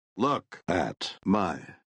Look at my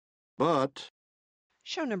butt.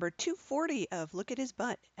 Show number 240 of Look at His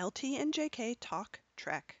Butt, LT and JK Talk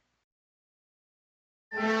Trek.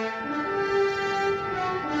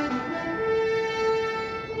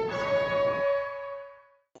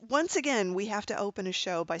 Once again, we have to open a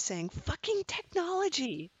show by saying fucking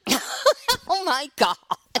technology. Oh my God.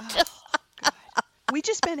 Oh, God. We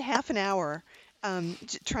just spent half an hour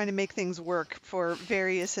trying to make things work for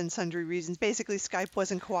various and sundry reasons. Basically, Skype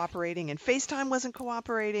wasn't cooperating and FaceTime wasn't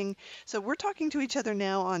cooperating. So we're talking to each other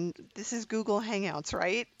now on, this is Google Hangouts,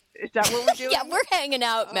 right? Is that what we're doing? Yeah, we're hanging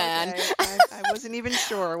out, man. Okay. I wasn't even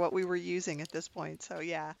sure what we were using at this point. So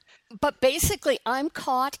yeah. But basically, I'm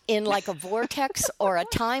caught in like a vortex or a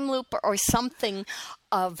time loop or something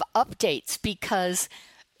of updates because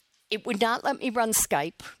it would not let me run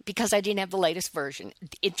Skype because I didn't have the latest version.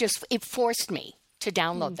 It forced me to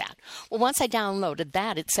download that. Well, once I downloaded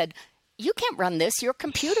that, it said, you can't run this. Your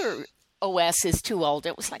computer OS is too old.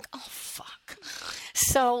 It was like, oh, fuck.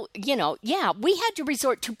 So, we had to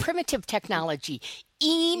resort to primitive technology.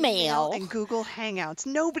 Email and Google Hangouts.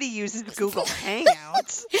 Nobody uses Google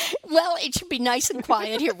Hangouts. Well, it should be nice and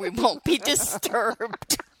quiet here. We won't be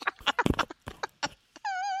disturbed.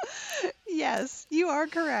 Yes, you are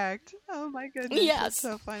correct. Oh my goodness. Yes. That's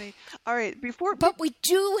so funny. All right, But we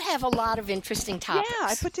do have a lot of interesting topics. Yeah,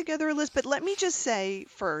 I put together a list, but let me just say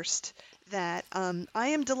first that I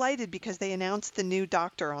am delighted because they announced the new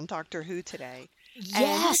Doctor on Doctor Who today.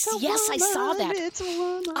 Yes, I saw that. It's a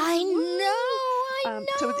woman. I know.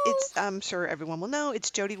 So it's, I'm sure everyone will know,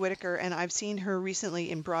 it's Jodie Whittaker, and I've seen her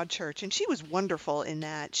recently in Broadchurch, and she was wonderful in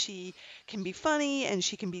that. She can be funny, and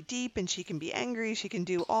she can be deep, and she can be angry. She can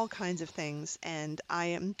do all kinds of things, and I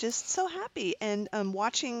am just so happy. And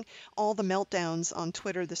watching all the meltdowns on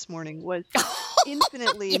Twitter this morning was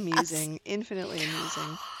infinitely amusing, infinitely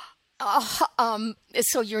amusing.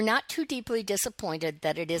 So you're not too deeply disappointed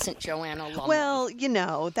that it isn't Joanna Lumley? Well,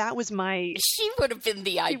 that was my... She would have been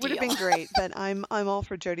the ideal. She would have been great, but I'm all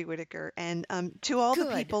for Jodie Whittaker. And to all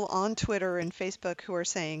the people on Twitter and Facebook who are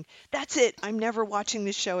saying, that's it, I'm never watching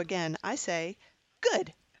this show again, I say,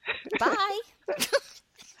 good. Bye.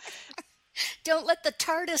 Don't let the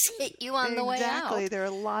TARDIS hit you on the way out. Exactly. There are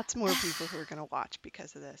lots more people who are going to watch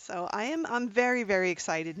because of this. So I'm very, very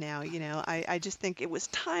excited now. I just think it was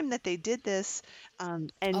time that they did this.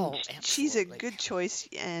 And she's a good choice.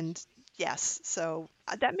 And yes, so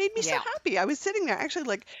that made me so happy. I was sitting there actually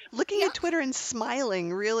like looking at Twitter and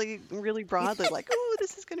smiling really, really broadly like, oh,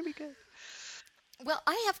 this is going to be good. Well,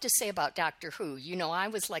 I have to say about Doctor Who, I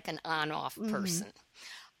was like an on-off person.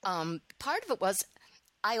 Part of it was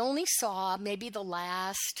I only saw maybe the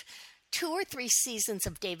last 2 or 3 seasons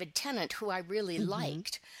of David Tennant, who I really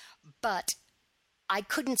liked, but I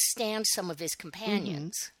couldn't stand some of his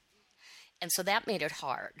companions. And so that made it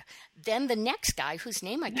hard. Then the next guy, whose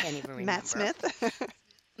name I can't even remember.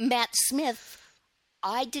 Matt Smith,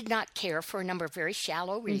 I did not care for a number of very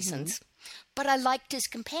shallow reasons. But I liked his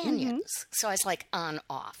companions. So I was like on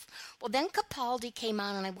off. Well, then Capaldi came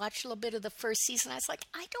on and I watched a little bit of the first season. I was like,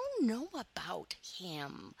 I don't know about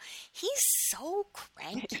him. He's so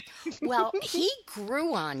cranky. Well, he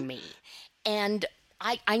grew on me. And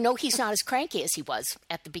I know he's not as cranky as he was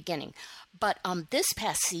at the beginning. But this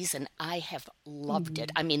past season, I have loved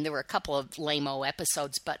it. I mean, there were a couple of lame-o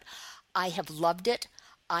episodes, but I have loved it.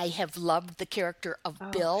 I have loved the character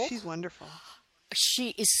of Bill. She's wonderful. She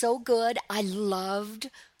is so good. I loved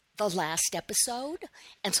the last episode,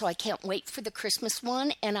 and so I can't wait for the Christmas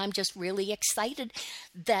one, and I'm just really excited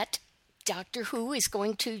that Doctor Who is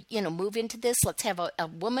going to, move into this. Let's have a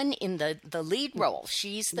woman in the lead role.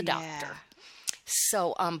 She's the doctor.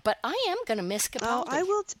 So, but I am going to miss Capaldi. Oh, I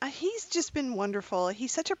will. He's just been wonderful.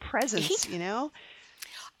 He's such a presence,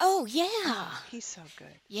 Oh, yeah. Oh, he's so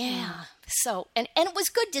good. Yeah. So, and it was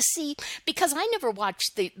good to see, because I never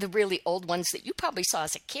watched the really old ones that you probably saw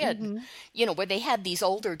as a kid, where they had these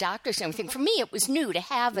older doctors and everything. For me, it was new to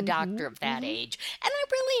have a doctor of that age, and I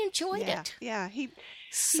really enjoyed it. Yeah, he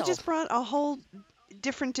just brought a whole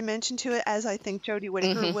different dimension to it, as I think Jodie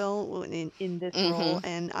Whittaker will in this role,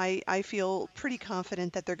 and I feel pretty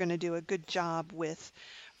confident that they're going to do a good job with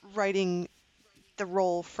writing the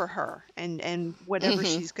role for her and whatever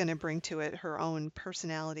she's going to bring to it, her own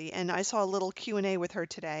personality. And I saw a little Q&A with her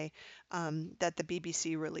today that the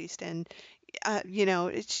BBC released, and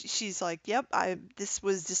she's like, yep, this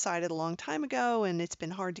was decided a long time ago, and it's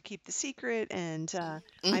been hard to keep the secret, and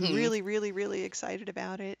I'm really, really, really excited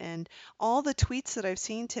about it. And all the tweets that I've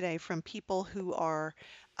seen today from people who are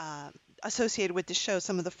associated with the show,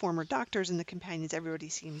 some of the former doctors and the companions, everybody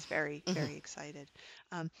seems very, very excited.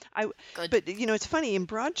 I Good. but it's funny in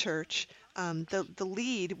Broadchurch, the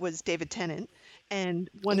lead was David Tennant, and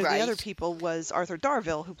one of the other Right. people was Arthur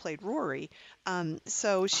Darvill, who played Rory.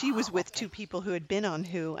 So she was Oh, with two okay. people who had been on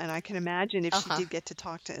Who, and I can imagine if she Uh-huh. did get to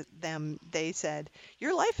talk to them, they said,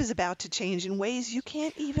 "Your life is about to change in ways you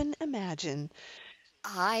can't even imagine."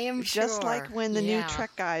 I am Just like sure. when the new Yeah. Trek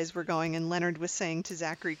guys were going, and Leonard was saying to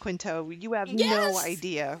Zachary Quinto, "You have no Yes.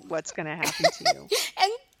 idea what's going to happen to you."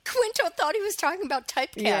 And Quinto thought he was talking about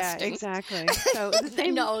Yeah, typecasting. exactly. So the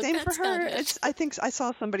No, same for that's not her. it. I think I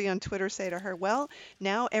saw somebody on Twitter say to her, "Well,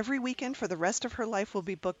 now every weekend for the rest of her life will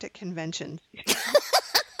be booked at conventions."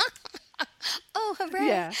 Oh, hooray.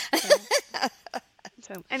 Yeah.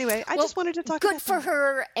 So anyway, I Well, just wanted to talk good about for that.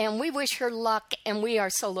 her, and we wish her luck, and we are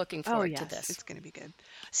so looking Oh forward to yes, this. it's going to be good.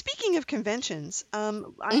 Speaking of conventions, Hmm.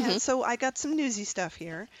 I got some newsy stuff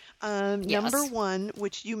here. Number Yes. one,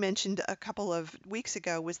 which you mentioned a couple of weeks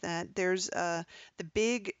ago, was that there's the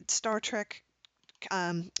big Star Trek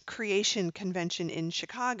creation convention in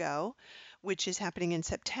Chicago, which is happening in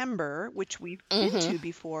September, which we've been Hmm. to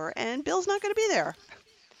before, and Bill's not going to be there,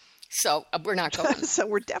 So we're not going. so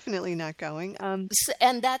we're definitely not going. And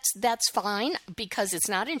that's fine because it's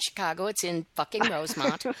not in Chicago, it's in fucking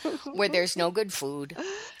Rosemont where there's no good food.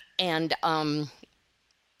 And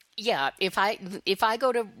yeah, if I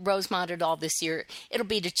go to Rosemont at all this year, it'll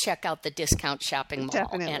be to check out the discount shopping mall,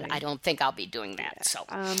 and Definitely. I don't think I'll be doing that. So,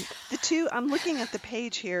 The two, I'm looking at the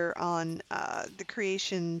page here on the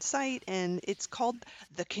creation site, and it's called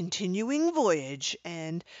The Continuing Voyage.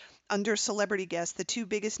 And under celebrity guests, the two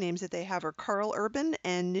biggest names that they have are Carl Urban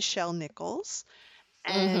and Nichelle Nichols.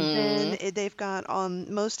 And then hmm, they've got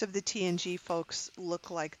most of the TNG folks look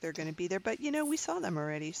like they're going to be there, but we saw them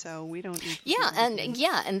already, so we don't need to do it again.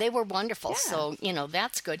 yeah, and they were wonderful. Yeah. So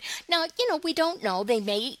that's good. Now we don't know; they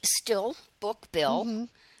may still book Bill, Hmm.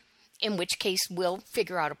 in which case we'll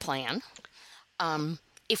figure out a plan.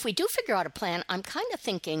 If we do figure out a plan, I'm kind of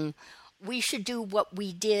thinking we should do what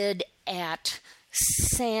we did at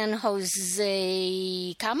San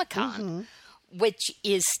Jose Comic Con, which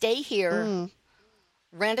is stay here,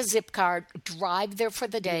 rent a zip card, drive there for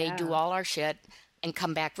the day, do Yeah. all our shit, and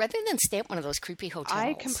come back rather than stay at one of those creepy I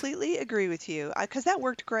hotels. completely agree with you, because that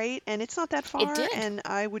worked great, and it's not that It far, did. and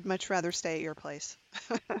I would much rather stay at your place.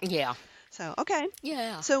 Yeah. So, okay.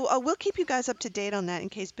 Yeah. So we'll keep you guys up to date on that in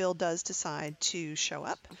case Bill does decide to show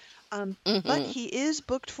up. But Hmm. he is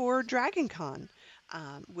booked for Dragon Con,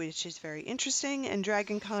 which is very interesting. And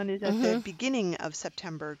Dragon Con is at the Hmm. beginning of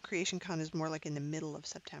September. Creation Con is more like in the middle of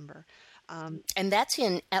September. And that's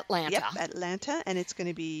in Yep, Atlanta. Atlanta, and it's going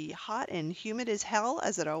to be hot and humid as hell,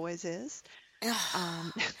 as it always is.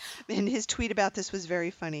 Um, and his tweet about this was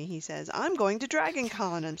very funny. He says, "I'm going to Dragon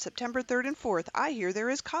Con on September 3rd and 4th. I hear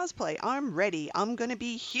there is cosplay. I'm ready. I'm going to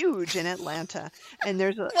be huge in Atlanta." And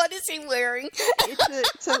there's What is he wearing?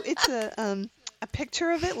 a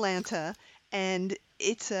picture of Atlanta, and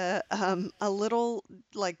it's a little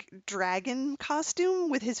like dragon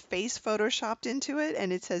costume with his face photoshopped into it,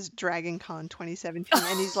 and it says Dragon Con 2017,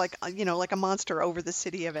 and he's like like a monster over the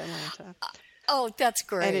city of Atlanta. Oh, that's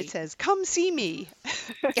And it great. says, "Come see me."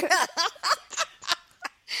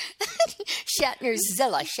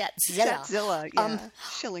 Shatzilla. Shatzilla, Um, yeah.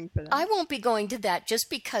 Shilling for I that. won't be going to that just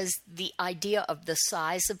because the idea of the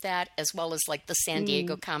size of that, as well as like the San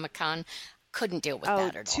Diego Comic Con, couldn't deal with Oh,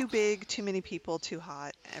 that at too all. big, too many people, too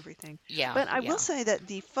hot, everything. Yeah, But I will yeah. say that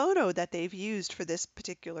the photo that they've used for this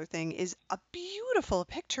particular thing is a beautiful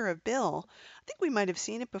picture of Bill. I think we might have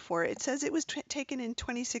seen it before. It says it was taken in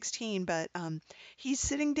 2016, but he's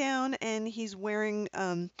sitting down and he's wearing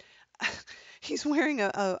he's wearing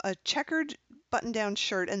a checkered button-down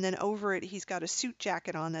shirt, and then over it he's got a suit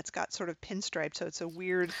jacket on that's got sort of pinstripes, so it's a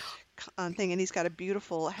weird thing, and he's got a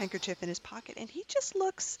beautiful handkerchief in his pocket, and he just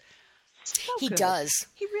looks so He good. does.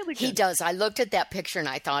 He really He does. does. I looked at that picture and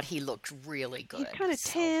I thought he looked really He's good. kind of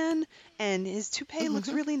So, tan, and his toupee looks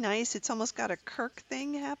mhm. really nice. It's almost got a Kirk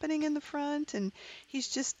thing happening in the front, and he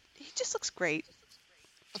just looks great.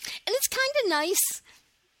 And it's kind of nice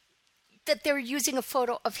that they're using a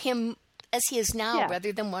photo of him as he is now Yeah.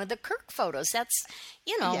 rather than one of the Kirk photos. That's,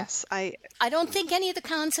 Yes, I don't think any of the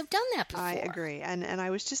cons have done that before. I agree, and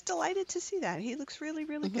I was just delighted to see that. He looks really,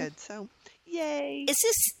 really good. So, yay!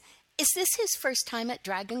 Is this his first time at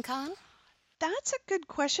Dragon Con? That's a good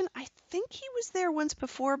question. I think he was there once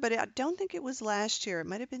before, but I don't think it was last year. It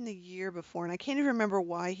might have been the year before, and I can't even remember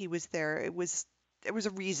why he was there. There was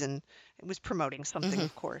a reason. It was promoting something, Hmm.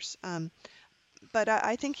 of course. But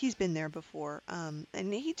I think he's been there before. And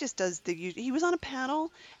he just does he was on a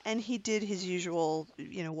panel, and he did his usual,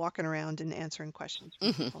 walking around and answering questions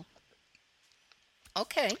from Hmm. people.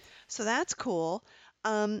 Okay. So that's cool.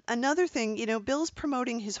 Another thing, Bill's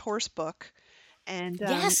promoting his horse book, and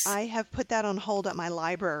Yes, I have put that on hold at my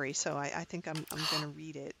library, so I think I'm going to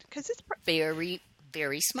read it because very,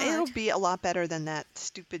 very it'll smart. be a lot better than that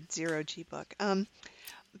stupid zero G book.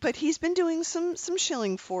 But he's been doing some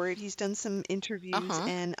shilling for it. He's done some interviews, Uh-huh.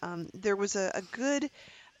 and there was a good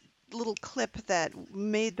little clip that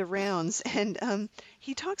made the rounds, and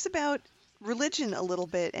he talks about religion a little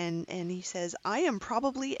bit, and he says, "I am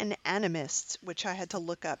probably an animist," which I had to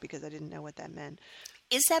look up because I didn't know what that meant.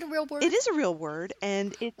 Is that a real It word? is a real word,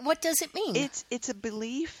 and What does it mean? it's a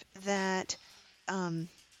belief that um,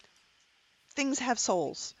 things have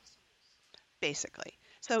souls, basically.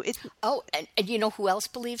 So it's Oh, and you know who else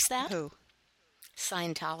believes that? who?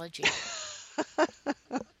 Scientology.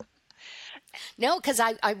 No, because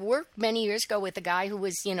I worked many years ago with a guy who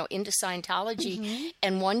was, into Scientology. Hmm.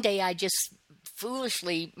 And one day I just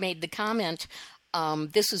foolishly made the comment.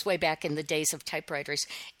 This was way back in the days of typewriters.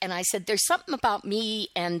 And I said, there's something about me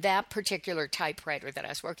and that particular typewriter that I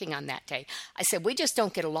was working on that day. I said, we just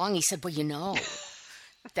don't get along. He said, well,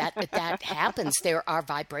 that happens. There are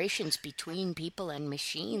vibrations between people and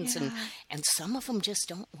machines, Yeah. and some of them just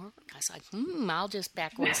don't work. I was like, I'll just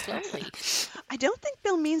back away slowly. I don't think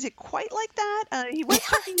Bill means it quite like that. He was I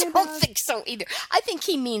talking don't about think so either. I think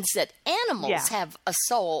he means that animals yeah. have a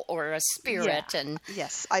soul or a spirit, Yeah. and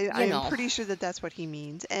Yes, you I'm know, pretty sure that that's what he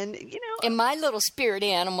means. And and my little spirit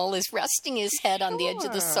animal is resting his head on the edge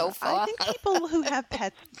of the sure. I sofa. think people who have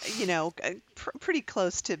pets, pretty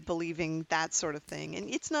close to believing that sort of thing. And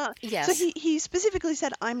it's not. So Yes. he specifically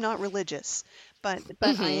said, "I'm not religious, but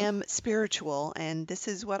I Hmm. am spiritual, and this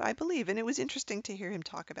is what I believe." And it was interesting to hear him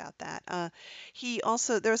talk about that. He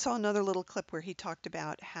also there was another little clip where he talked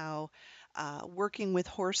about how working with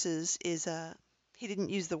horses is a he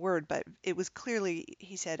didn't use the word, but it was clearly,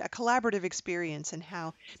 he said, a collaborative experience, and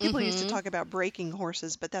how people used to Hmm. talk about breaking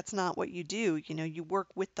horses, but that's not what you do. You work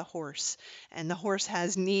with the horse, and the horse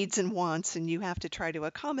has needs and wants, and you have to try to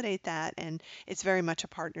accommodate that, and it's very much a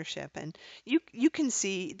partnership. And you can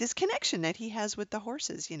see this connection that he has with the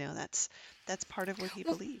horses. That's part of what he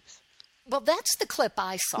Well, believes. well, that's the clip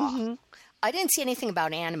I saw. Hmm. I didn't see anything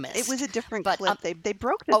about It was animist, a different but clip. They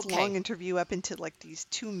broke this long okay. interview up into like these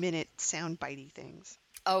 2-minute soundbitey things.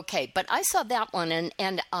 Okay, but I saw that one,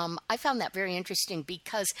 and I found that very interesting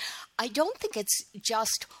because I don't think it's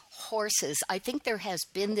just horses. I think there has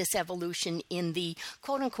been this evolution in the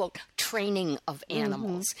quote unquote training of Hmm.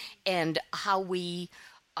 animals and how we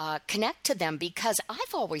connect to them. Because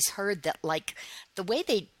I've always heard that, like, the way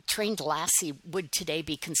they trained Lassie would today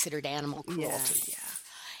be considered animal Yeah, cruelty. yeah.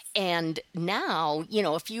 And now,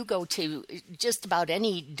 if you go to just about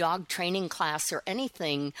any dog training class or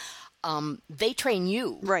anything, they train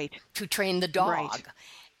you Right, to train the right. dog.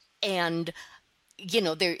 And,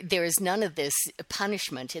 there is none of this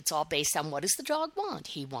punishment. It's all based on what does the dog want?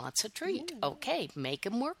 He wants a treat. Yeah. Okay, make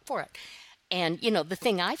him work for it. And, the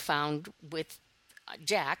thing I found with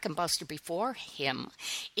Jack and Buster before him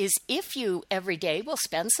is if you every day will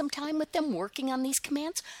spend some time with them working on these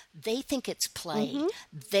commands, they think it's play. Hmm.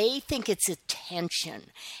 They think it's attention.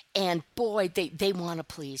 And boy, they want to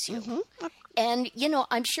please you. Hmm. And,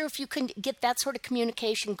 I'm sure if you can get that sort of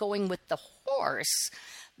communication going with the horse,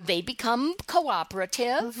 they become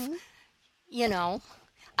cooperative. Hmm. You know,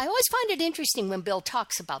 I always find it interesting when Bill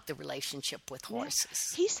talks about the relationship with Yeah. horses.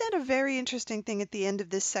 He said a very interesting thing at the end of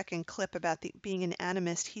this second clip about being an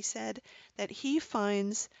animist. He said that he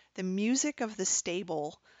finds the music of the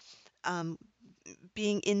stable, um,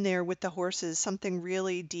 being in there with the horses, something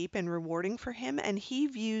really deep and rewarding for him. And he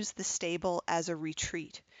views the stable as a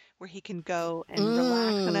retreat where he can go and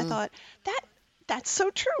relax. And I Mm, thought that's so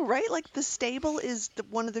true, right? Like the stable is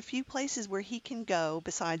one of the few places where he can go,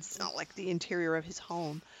 besides like the interior of his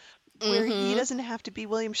home, where he mm-hmm. doesn't have to be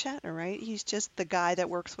William Shatner, right? He's just the guy that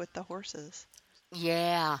works with the horses.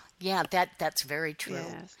 Yeah, yeah, that's very true.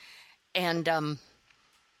 Yes. And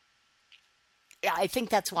yeah, I think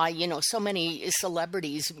that's why, so many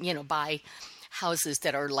celebrities, buy houses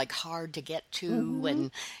that are like hard to get to Hmm.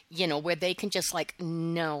 and, where they can just like,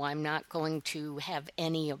 no, I'm not going to have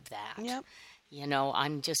any of that. Yep.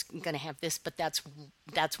 I'm just going to have this, but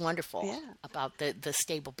that's wonderful Yeah. about the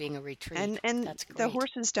stable being a retreat. And That's the great.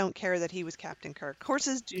 horses don't care that he was Captain Kirk.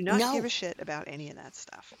 Horses do not give No, a shit about any of that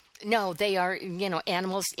stuff. no, they are,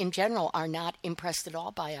 animals in general are not impressed at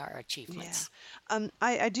all by our Yeah. achievements.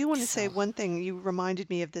 I do want to say So, one thing. You reminded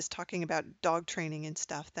me of this talking about dog training and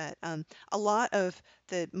stuff, that a lot of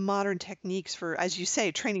the modern techniques for, as you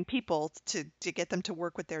say, training people to get them to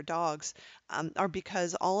work with their dogs, are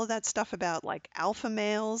because all of that stuff about like alpha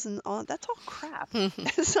males and all that's all crap.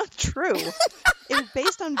 It's not true. It was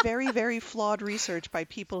based on very, very flawed research by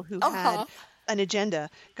people who had an agenda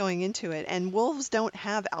going into it. And wolves don't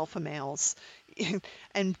have alpha males.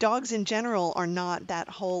 And dogs in general are not that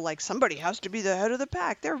whole, like, somebody has to be the head of the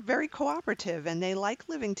pack. They're very cooperative, and they like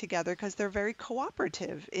living together because they're very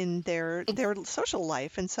cooperative in their social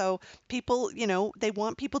life. And so people, they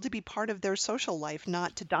want people to be part of their social life,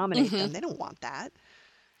 not to dominate them. They don't want that.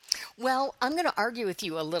 Well, I'm going to argue with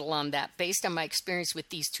you a little on that based on my experience with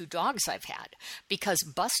these two dogs I've had, because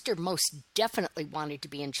Buster most definitely wanted to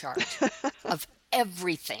be in charge of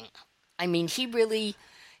everything. I mean, he really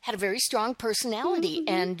had a very strong personality,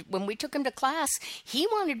 and when we took him to class, he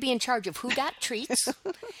wanted to be in charge of who got treats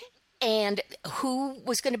and who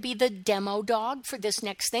was going to be the demo dog for this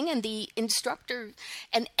next thing, and the instructor,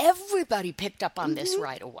 and everybody picked up on this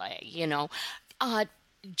right away,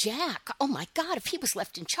 Jack, oh my God, if he was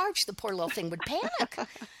left in charge, the poor little thing would panic.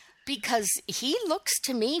 Because he looks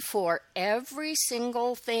to me for every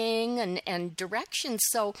single thing and direction.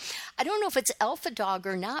 So I don't know if it's alpha dog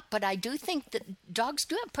or not, but I do think that dogs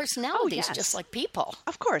do have personalities just like people.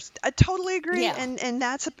 Of course. I totally agree. Yeah. And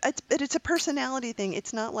it's a personality thing.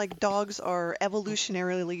 It's not like dogs are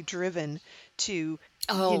evolutionarily driven to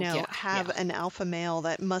have an alpha male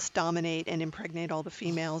that must dominate and impregnate all the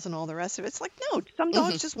females and all the rest of it. It's like, no, some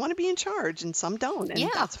dogs just want to be in charge and some don't,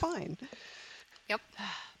 and that's fine. Yep.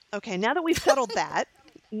 Okay, now that we've settled that,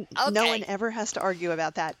 no one ever has to argue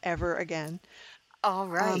about that ever again. All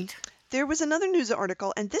right. There was another news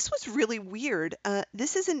article, and this was really weird.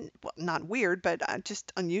 This isn't, not weird, but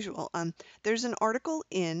just unusual. There's an article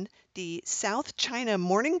in the South China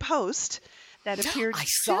Morning Post that appeared I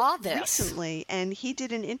saw this recently, and he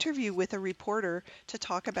did an interview with a reporter to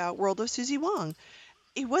talk about World of Susie Wong.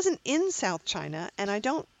 It wasn't in South China, and I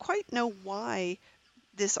don't quite know why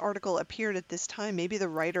this article appeared at this time. Maybe the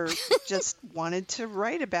writer just wanted to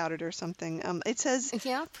write about it or something. It says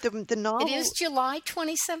the novel... It is July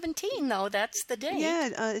 2017, though. That's the date.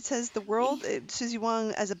 Yeah, it says the world, Susie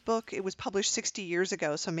Wong, as a book, it was published 60 years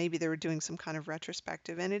ago, so maybe they were doing some kind of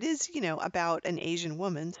retrospective. And it is, about an Asian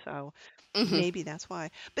woman, so maybe that's why.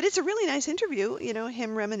 But it's a really nice interview,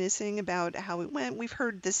 him reminiscing about how it went. We've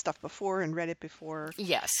heard this stuff before and read it before.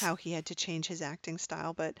 Yes. How he had to change his acting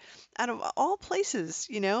style. But out of all places,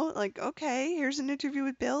 okay, here's an interview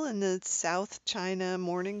with Bill in the South China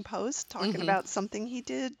Morning Post talking about something he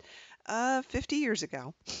did 50 years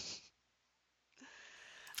ago.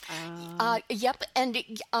 Yep, and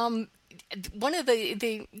one of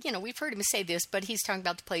the we've heard him say this, but he's talking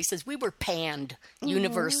about the places we were panned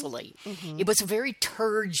universally. It was a very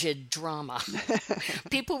turgid drama.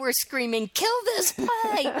 People were screaming, "Kill this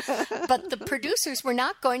play!" But the producers were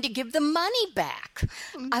not going to give the money back.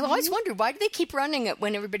 I always wondered, why do they keep running it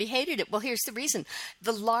when everybody hated it? Well, here's the reason: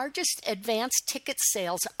 the largest advance ticket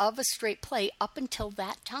sales of a straight play up until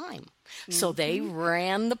that time. So they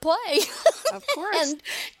ran the play. Of course. And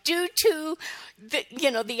due to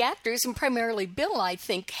the actors, and primarily Bill, I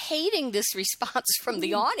think, hating this response from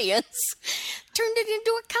the audience, turned it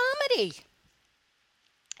into a comedy.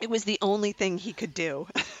 It was the only thing he could do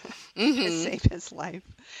to save his life.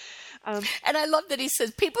 And I love that he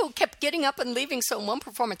says, people kept getting up and leaving. So in one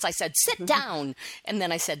performance, I said, "Sit down." And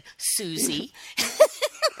then I said, "Susie."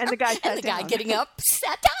 And the guy sat down. And the guy getting up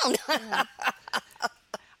sat down.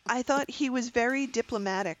 I thought he was very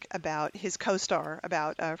diplomatic about his co-star,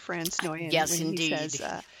 about Franz Nguyen. Yes, when indeed. He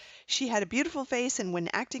says, she had a beautiful face, and when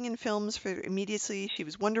acting in films for immediacy, she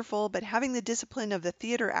was wonderful, but having the discipline of the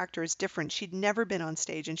theater actor is different. She'd never been on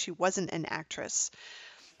stage, and she wasn't an actress.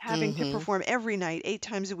 Having to perform every night, 8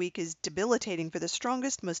 times a week, is debilitating for the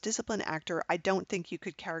strongest, most disciplined actor. I don't think you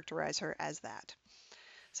could characterize her as that.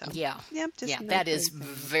 So, that is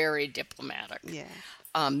very diplomatic. Yeah.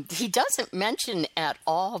 He doesn't mention at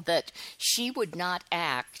all that she would not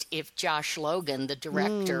act if Josh Logan, the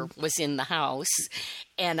director, was in the house.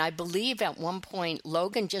 And I believe at one point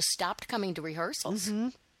Logan just stopped coming to rehearsals.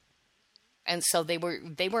 And so they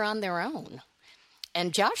were on their own.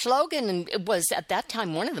 And Josh Logan was at that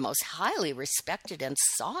time one of the most highly respected and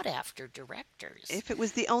sought after directors. If it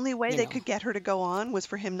was the only way they could get her to go on was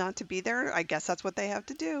for him not to be there, I guess that's what they have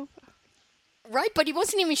to do. Right, but he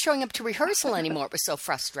wasn't even showing up to rehearsal anymore. It was so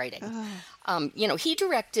frustrating. He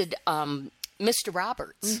directed Mr.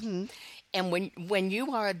 Roberts. And when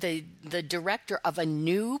you are the director of a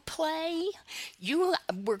new play, you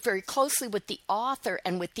work very closely with the author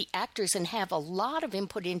and with the actors and have a lot of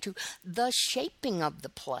input into the shaping of the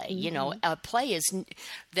play. A play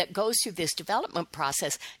that goes through this development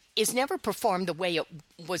process is never performed the way it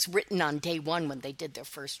was written on day one when they did their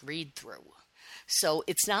first read-through. So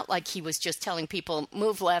it's not like he was just telling people,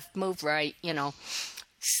 move left, move right,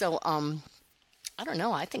 So, I don't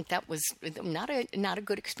know. I think that was not a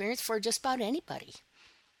good experience for just about anybody.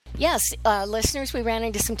 Yes, listeners, we ran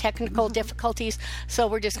into some technical difficulties, so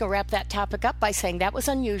we're just going to wrap that topic up by saying that was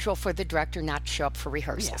unusual for the director not to show up for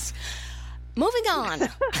rehearsals. Yeah. Moving on.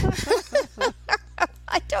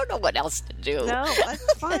 I don't know what else to do. No,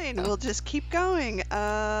 that's fine. We'll just keep going.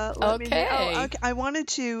 Okay. I wanted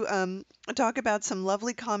to talk about some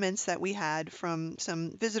lovely comments that we had from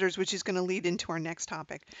some visitors, which is going to lead into our next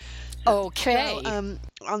topic. Okay. So,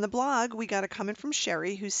 on the blog, we got a comment from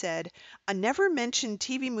Sherry who said, "A never mentioned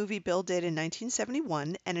TV movie Bill did in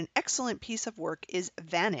 1971 and an excellent piece of work is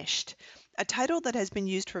Vanished, a title that has been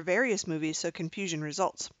used for various movies, so confusion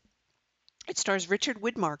results. It stars Richard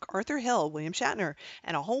Widmark, Arthur Hill, William Shatner,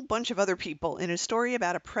 and a whole bunch of other people in a story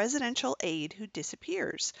about a presidential aide who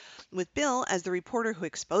disappears, with Bill as the reporter who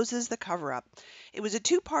exposes the cover-up. It was a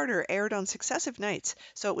two-parter aired on successive nights,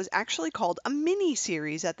 so it was actually called a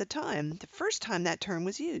mini-series at the time, the first time that term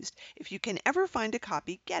was used. If you can ever find a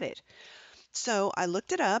copy, get it." So I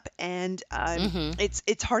looked it up, and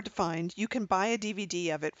it's hard to find. You can buy a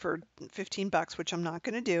DVD of it for $15, which I'm not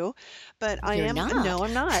going to do, but You're not. No,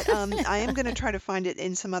 I'm not. I am going to try to find it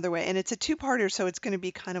in some other way, and it's a two-parter, so it's going to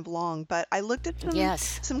be kind of long. But I looked at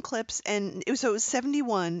some clips, and it was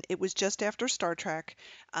 71. It was just after Star Trek.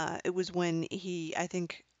 It was when he, I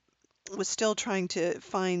think, was still trying to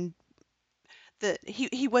find.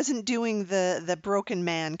 He wasn't doing the broken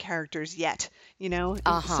man characters yet,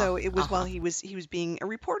 So it was while he was being a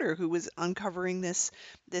reporter who was uncovering this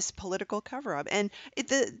political cover-up, and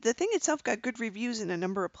the thing itself got good reviews in a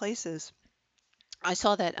number of places. I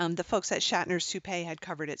saw that the folks at Shatner's Toupee had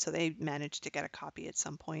covered it, so they managed to get a copy at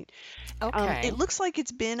some point. Okay. It looks like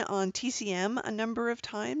it's been on TCM a number of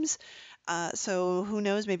times. So who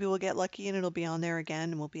knows, maybe we'll get lucky and it'll be on there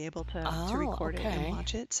again and we'll be able to record it and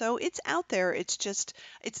watch it. So it's out there. It's just,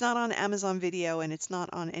 it's not on Amazon Video and it's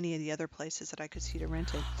not on any of the other places that I could see to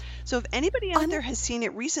rent it. So if anybody out there has seen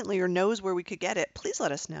it recently or knows where we could get it, please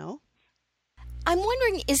let us know. I'm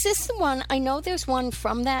wondering, is this the one? I know there's one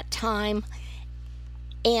from that time,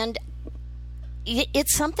 and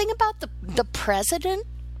it's something about the president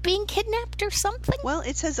being kidnapped or something? Well,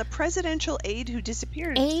 it says a presidential aide who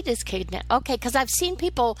disappeared. Aide is kidnapped. Okay, because I've seen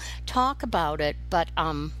people talk about it, but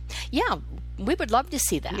yeah, we would love to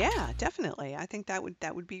see that. Yeah, definitely. I think that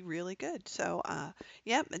would be really good. So,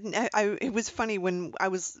 yeah, it was funny when I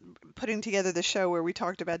was putting together the show where we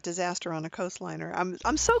talked about Disaster on a Coastliner.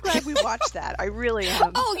 I'm so glad we watched that. I really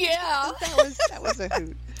am. Oh yeah, that was a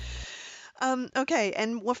hoot. Okay,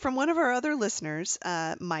 and from one of our other listeners,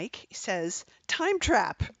 Mike says, Time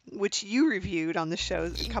Trap, which you reviewed on the show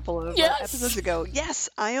a couple of episodes ago. Yes,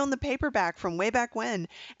 I own the paperback from way back when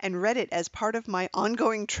and read it as part of my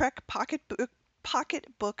ongoing Trek pocketbook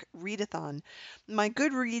readathon. My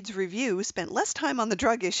Goodreads review spent less time on the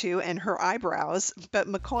drug issue and her eyebrows, but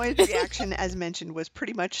McCoy's reaction, as mentioned, was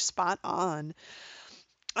pretty much spot on.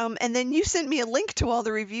 And then you sent me a link to all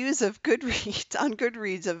the reviews of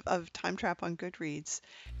Goodreads of Time Trap on Goodreads.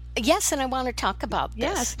 Yes, and I want to talk about this.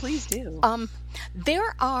 Yes, please do.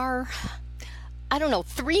 There are,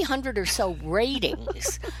 300 or so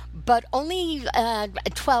ratings, but only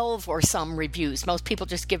 12 or some reviews. Most people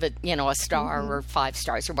just give it, a star or 5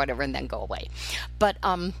 stars or whatever and then go away. But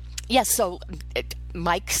yes, so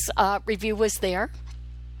Mike's review was there.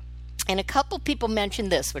 And a couple people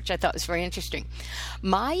mentioned this, which I thought was very interesting.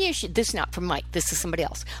 My issue, this is not from Mike, this is somebody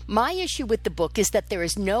else. My issue with the book is that there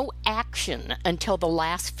is no action until the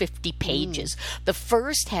last 50 pages. The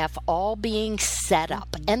first half all being set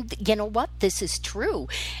up. And you know what? This is true.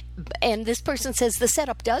 And this person says the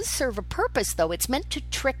setup does serve a purpose, though. It's meant to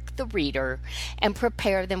trick the reader and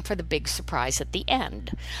prepare them for the big surprise at the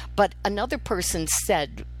end. But another person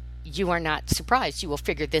said, you are not surprised. You will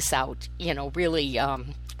figure this out, really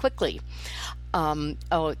quickly.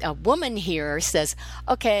 A woman here says,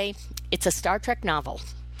 okay, it's a Star Trek novel.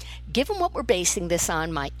 Given what we're basing this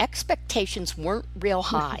on, my expectations weren't real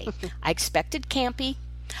high. I expected campy.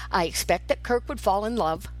 I expect that Kirk would fall in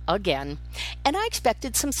love again. And I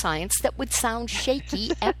expected some science that would sound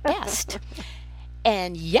shaky at best.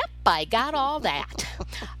 And yep, I got all that.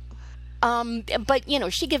 But,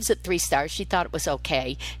 she gives it 3 stars. She thought it was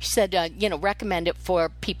okay. She said, recommend it for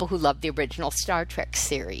people who love the original Star Trek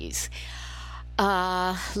series.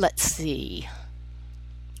 Let's see.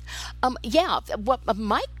 What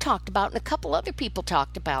Mike talked about and a couple other people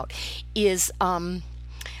talked about is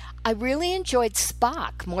I really enjoyed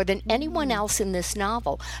Spock more than anyone else in this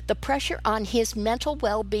novel. The pressure on his mental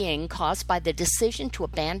well-being caused by the decision to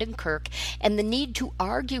abandon Kirk and the need to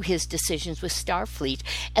argue his decisions with Starfleet,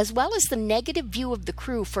 as well as the negative view of the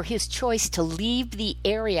crew for his choice to leave the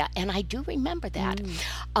area, and I do remember that,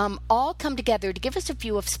 all come together to give us a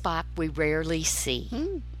view of Spock we rarely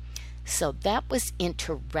see. So that was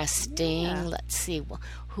interesting. Yeah. Let's see.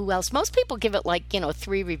 Who else? Most people give it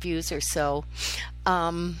 3 reviews or so.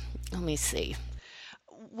 Let me see.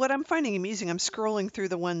 What I'm finding amusing, I'm scrolling through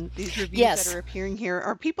these reviews Yes. that are appearing here,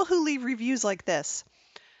 are people who leave reviews like this.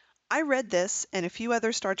 I read this and a few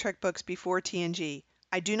other Star Trek books before TNG.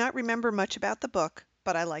 I do not remember much about the book,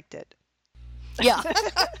 but I liked it. Yeah.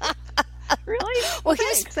 Really? Well,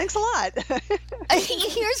 Thanks a lot.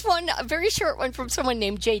 Here's one, a very short one from someone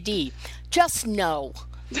named JD. Just know.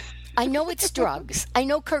 I know it's drugs. I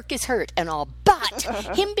know Kirk is hurt and all, but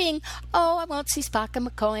him being, I won't see Spock and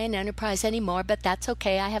McCoy and Enterprise anymore, but that's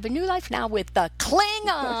okay. I have a new life now with the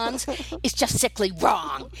Klingons is just sickly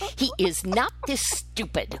wrong. He is not this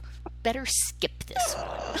stupid. Better skip this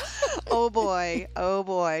one. Oh boy.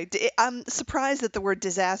 I'm surprised that the word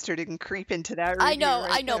disaster didn't creep into that review. I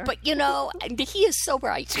know, there. but he is so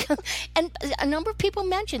right. And a number of people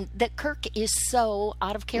mentioned that Kirk is so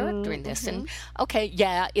out of character in this. And okay,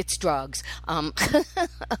 yeah, it's drugs.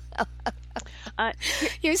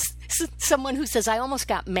 Here's someone who says, I almost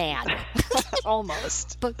got mad.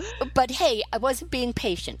 Almost. But hey, I wasn't being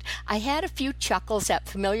patient. I had a few chuckles at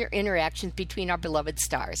familiar interactions between our beloved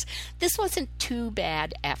stars. This wasn't too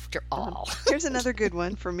bad after all. Here's another good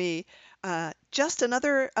one for me. Just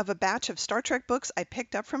another of a batch of Star Trek books I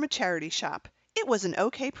picked up from a charity shop. It was an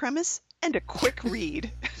okay premise and a quick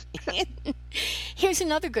read. Here's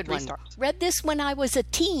another good 3 one. stars. Read this when I was a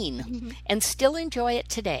teen and still enjoy it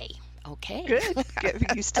today. Okay. Good.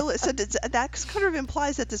 You still that kind of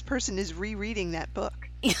implies that this person is rereading that book.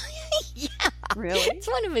 Yeah. Really? It's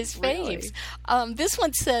one of his faves. Really? This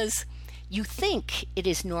one says, you think it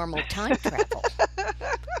is normal time travel.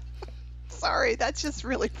 Sorry, that's just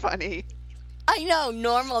really funny. I know,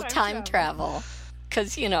 normal time travel.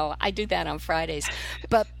 Because, I do that on Fridays.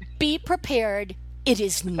 But be prepared, it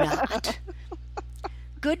is not.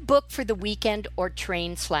 Good book for the weekend or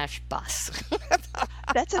train/bus.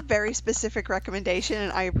 That's a very specific recommendation,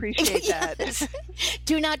 and I appreciate that. Yes.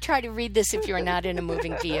 Do not try to read this if you're not in a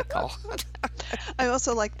moving vehicle. I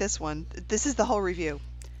also like this one. This is the whole review.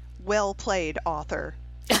 Well played, author.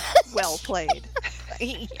 Well played.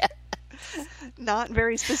 Yeah. Not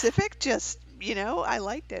very specific, just, I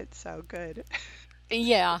liked it, so good.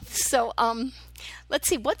 Yeah. So, let's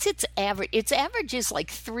see. What's its average? Its average is like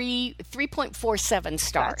 3.47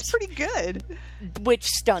 stars. That's pretty good. Which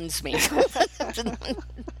stuns me.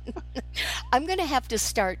 I'm going to have to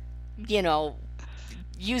start,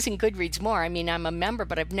 using Goodreads more. I mean, I'm a member,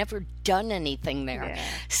 but I've never done anything there. Yeah.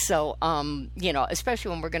 So,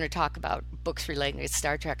 especially when we're going to talk about books relating to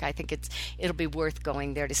Star Trek, I think it'll be worth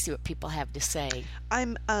going there to see what people have to say.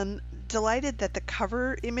 I'm delighted that the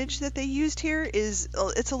cover image that they used here it's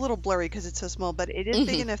a little blurry because it's so small, but it is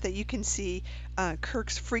big enough that you can see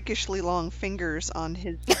Kirk's freakishly long fingers on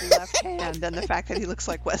his left hand, and the fact that he looks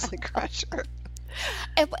like Wesley Crusher.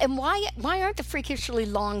 And why aren't the freakishly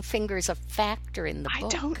long fingers a factor in the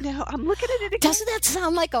book? I don't know. I'm looking at it again. Doesn't that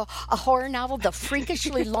sound like a horror novel? The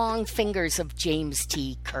freakishly long fingers of James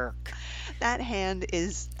T. Kirk. That hand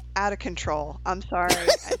is out of control. I'm sorry.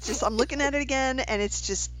 I'm looking at it again, and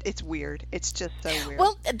it's weird. It's just so weird.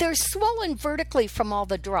 Well, they're swollen vertically from all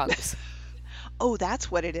the drugs. Oh,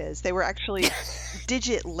 that's what it is. They were actually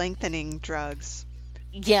digit lengthening drugs.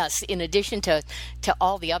 Yes, in addition to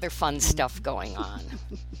all the other fun stuff going on.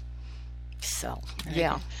 So,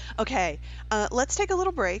 yeah. Okay, let's take a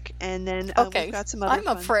little break, and then Okay. we've got some other I'm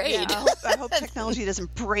fun. afraid. Yeah, I hope technology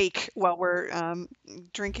doesn't break while we're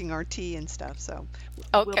drinking our tea and stuff. So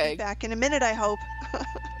we'll Okay. be back in a minute, I hope.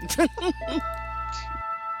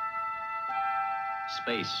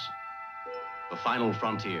 Space, the final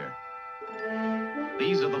frontier.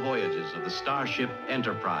 These are the voyages of the Starship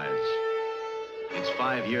Enterprise. Its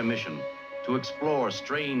 5-year mission, to explore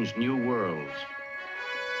strange new worlds,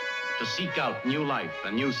 to seek out new life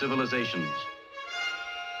and new civilizations,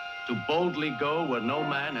 to boldly go where no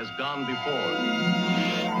man has gone before.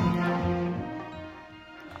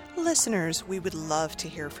 Listeners, we would love to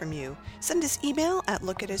hear from you. Send us email at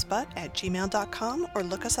lookathisbutt@gmail.com or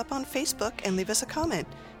look us up on Facebook and leave us a comment.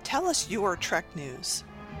 Tell us your Trek news.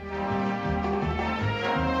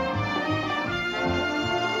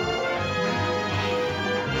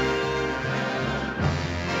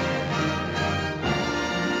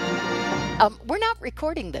 We're not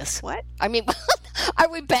recording this. What? I mean, Are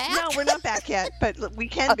we back? No, we're not back yet, but we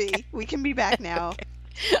can be. We can be back now.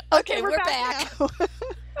 Okay, we're back. now.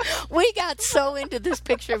 We got so into this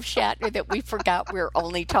picture of Shatner that we forgot we were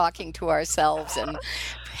only talking to ourselves and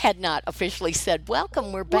had not officially said,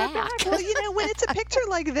 welcome, we're back. Well, when it's a picture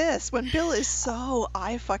like this, when Bill is so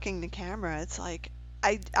eye-fucking the camera, it's like,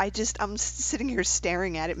 I'm sitting here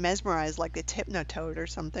staring at it, mesmerized like it's Hypnotoad or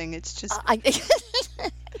something. It's just...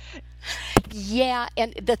 Yeah,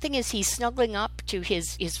 and the thing is, he's snuggling up to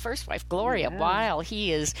his first wife, Gloria, while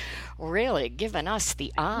he is really giving us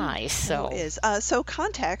the eye. So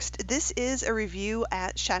context, this is a review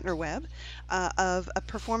at Shatner Web of a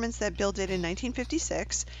performance that Bill did in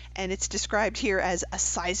 1956, and it's described here as a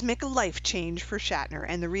seismic life change for Shatner,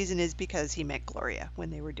 and the reason is because he met Gloria when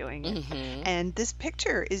they were doing it. And this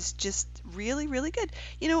picture is just really, really good.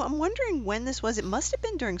 I'm wondering when this was. It must have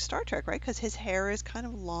been during Star Trek, right? Because his hair is kind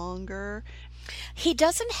of longer. He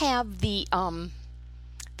doesn't have the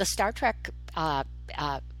Star Trek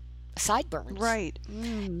sideburns, right?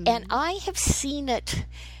 And I have seen it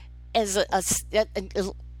as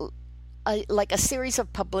like a series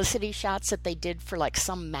of publicity shots that they did for like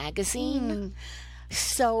some magazine.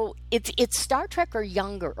 So it's Star Trek or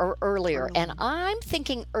younger or earlier, and I'm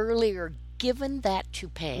thinking earlier. Given that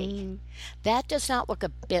toupee, that does not look a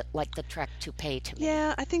bit like the Trek toupee to me.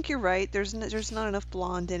 Yeah, I think you're right. There's not enough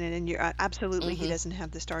blonde in it, and you're absolutely he doesn't have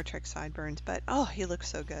the Star Trek sideburns. But he looks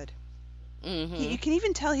so good. You can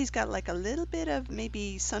even tell he's got like a little bit of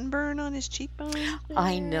maybe sunburn on his cheekbones.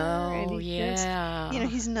 I know. Yeah.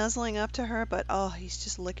 Just, he's nuzzling up to her, but he's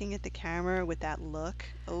just looking at the camera with that look.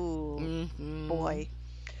 Oh boy.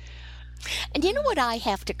 And you know what I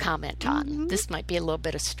have to comment on? This might be a little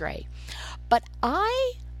bit astray, but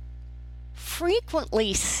I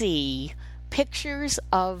frequently see pictures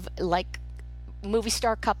of like movie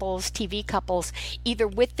star couples, TV couples, either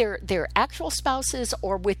with their actual spouses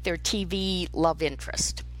or with their TV love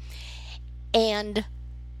interest. And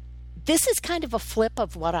this is kind of a flip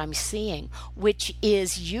of what I'm seeing, which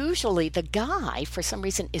is usually the guy, for some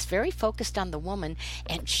reason, is very focused on the woman,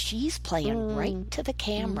 and she's playing right to the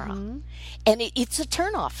camera. And it's a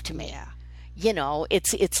turnoff to me. Yeah.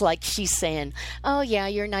 It's like she's saying, "Oh yeah,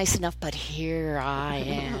 you're nice enough, but here I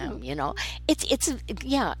am."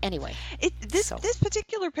 Anyway. This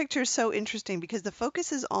particular picture is so interesting because the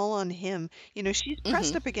focus is all on him. She's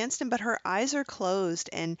pressed up against him, but her eyes are closed,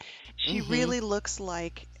 and she really looks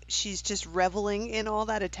like she's just reveling in all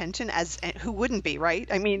that attention, as who wouldn't be, right?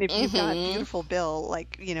 I mean, if you've got beautiful Bill,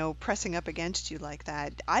 like, pressing up against you like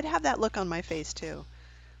that, I'd have that look on my face too.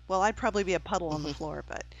 Well, I'd probably be a puddle on the floor,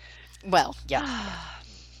 but... Well, yeah.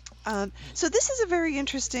 So this is a very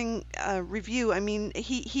interesting review. I mean,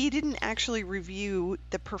 he didn't actually review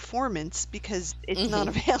the performance because it's not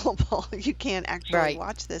available. You can't actually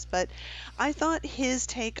watch this. But I thought his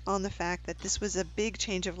take on the fact that this was a big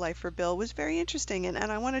change of life for Bill was very interesting, and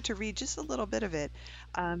I wanted to read just a little bit of it.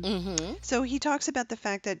 So he talks about the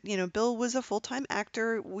fact that, Bill was a full-time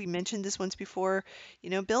actor. We mentioned this once before.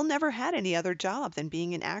 Bill never had any other job than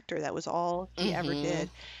being an actor. That was all he ever did.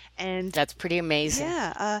 And that's pretty amazing.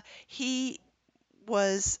 Yeah, he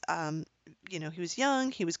was, he was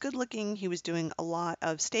young, he was good looking, he was doing a lot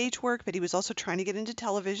of stage work, but he was also trying to get into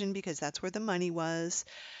television because that's where the money was.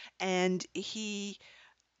 And he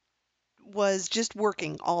was just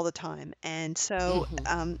working all the time. And so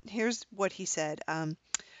here's what he said.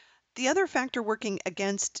 The other factor working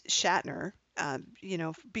against Shatner,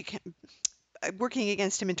 working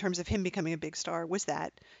against him in terms of him becoming a big star, was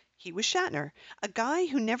that he was Shatner, a guy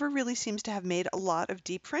who never really seems to have made a lot of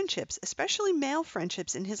deep friendships, especially male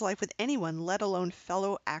friendships in his life with anyone, let alone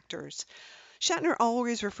fellow actors. Shatner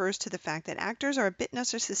always refers to the fact that actors are a bit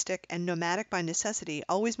narcissistic and nomadic by necessity,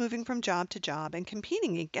 always moving from job to job and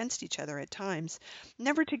competing against each other at times,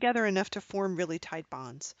 never together enough to form really tight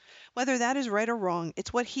bonds. Whether that is right or wrong,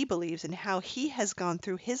 it's what he believes and how he has gone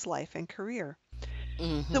through his life and career.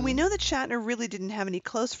 So we know that Shatner really didn't have any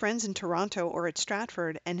close friends in Toronto or at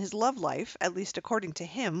Stratford, and his love life, at least according to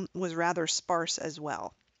him, was rather sparse as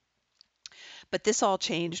well. But this all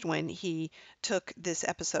changed when he took this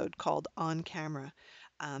episode called On Camera.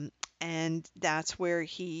 And that's where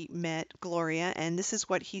he met Gloria, and this is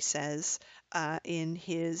what he says in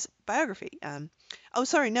his biography.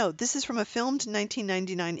 This is from a filmed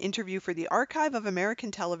 1999 interview for the Archive of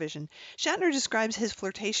American Television. Shatner describes his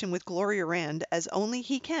flirtation with Gloria Rand as only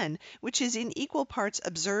he can, which is in equal parts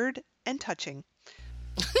absurd and touching.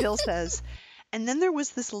 Bill says, and then there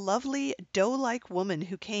was this lovely doe-like woman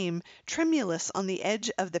who came, tremulous on the edge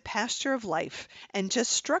of the pasture of life, and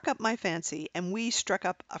just struck up my fancy, and we struck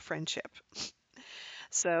up a friendship.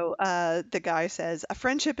 So the guy says, a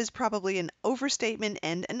friendship is probably an overstatement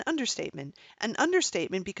and an understatement. An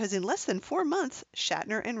understatement because in less than 4 months,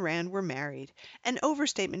 Shatner and Rand were married. An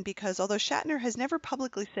overstatement because although Shatner has never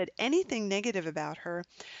publicly said anything negative about her,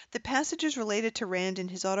 the passages related to Rand in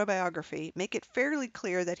his autobiography make it fairly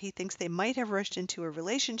clear that he thinks they might have rushed into a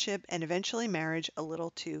relationship and eventually marriage a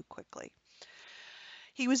little too quickly.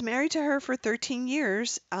 He was married to her for 13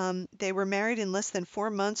 years. They were married in less than 4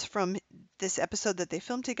 months from this episode that they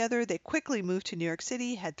filmed together. They quickly moved to New York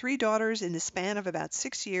City, had 3 daughters in the span of about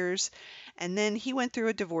 6 years, and then he went through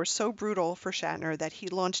a divorce so brutal for Shatner that he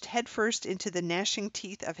launched headfirst into the gnashing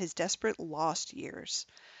teeth of his desperate lost years.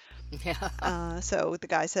 Yeah. So the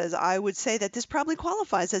guy says, I would say that this probably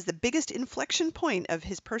qualifies as the biggest inflection point of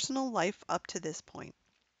his personal life up to this point.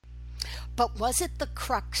 But was it the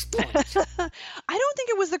crux point? I don't think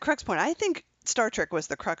it was the crux point. I think Star Trek was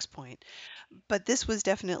the crux point, but this was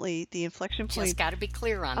definitely the inflection point. Just got to be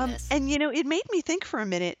clear on this. And it made me think for a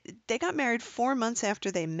minute. They got married 4 months after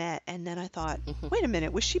they met, and then I thought, wait a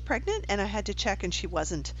minute, was she pregnant? And I had to check, and she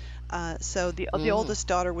wasn't. So the oldest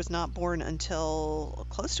daughter was not born until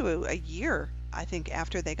close to a year, I think,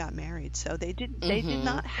 after they got married. So they did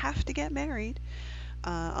not have to get married,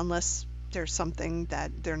 unless there's something that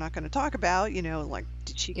they're not going to talk about, like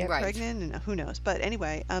did she get pregnant, and who knows. But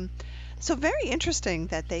anyway, so very interesting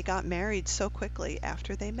that they got married so quickly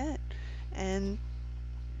after they met. And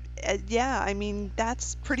yeah, I mean,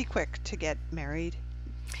 that's pretty quick to get married.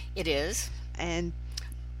 It is. And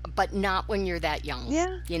but not when you're that young.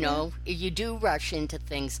 Yeah. You do rush into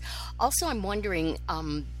things. Also, I'm wondering,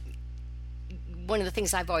 one of the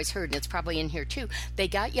things I've always heard, and it's probably in here too, they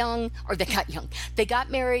got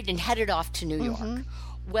married and headed off to New York.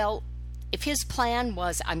 Well, if his plan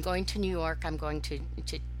was, I'm going to New York, I'm going to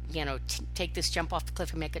take this jump off the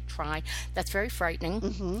cliff and make it try, that's very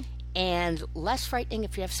frightening. And less frightening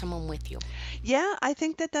if you have someone with you. Yeah, I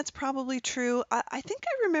think that's probably true. I think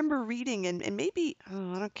I remember reading, and maybe,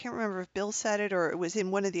 I can't remember if Bill said it or it was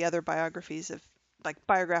in one of the other biographies of, like,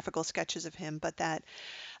 biographical sketches of him, but that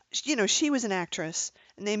she was an actress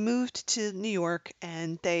and they moved to New York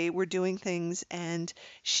and they were doing things and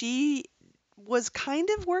she was kind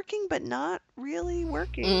of working but not really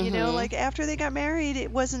working. Like after they got married,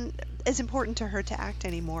 it wasn't as important to her to act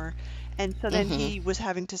anymore. And so then he was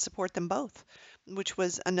having to support them both, which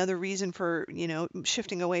was another reason for,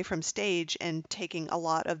 shifting away from stage and taking a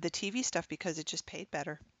lot of the TV stuff because it just paid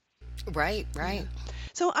better. Right.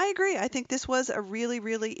 So I agree. I think this was a really,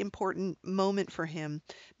 really important moment for him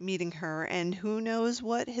meeting her, and who knows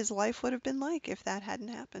what his life would have been like if that hadn't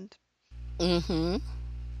happened.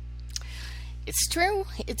 It's true.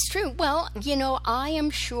 Well, I am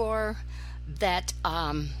sure that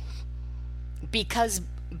because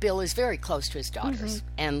Bill is very close to his daughters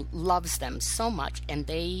and loves them so much, and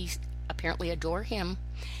they apparently adore him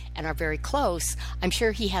and are very close, I'm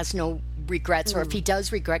sure he has no regrets, or if he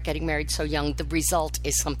does regret getting married so young, the result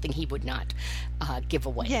is something he would not give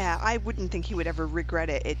away. Yeah, I wouldn't think he would ever regret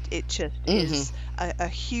it. It just is a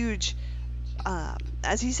huge,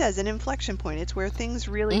 as he says, an inflection point. It's where things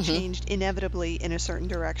really changed inevitably in a certain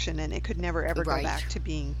direction, and it could never ever go back to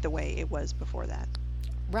being the way it was before that.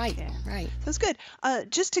 Right. That's good.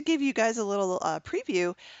 Just to give you guys a little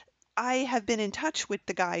preview, I have been in touch with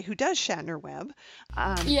the guy who does Shatner Webb.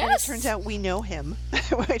 And it turns out we know him,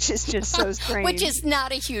 which is just so strange. Which is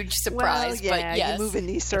not a huge surprise. Well, yeah, but yes. You move in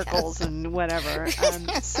these circles and whatever.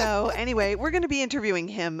 So anyway, we're going to be interviewing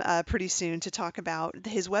him pretty soon to talk about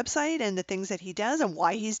his website and the things that he does and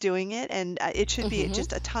why he's doing it. And it should be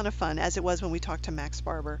just a ton of fun, as it was when we talked to Max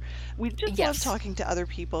Barber. We just love talking to other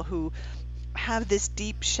people who have this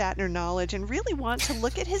deep Shatner knowledge and really want to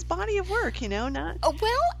look at his body of work, not...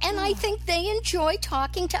 I think they enjoy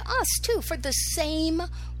talking to us, too, for the same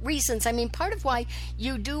reasons. I mean, part of why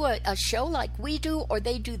you do a show like we do, or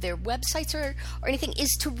they do their websites or anything,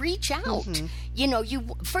 is to reach out. You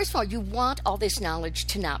first of all, you want all this knowledge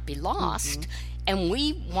to not be lost, and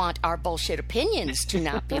we want our bullshit opinions to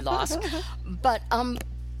not be lost. But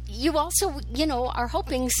you also, are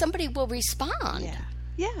hoping somebody will respond.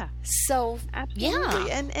 Yeah. So, absolutely.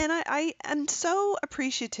 Yeah. And I am so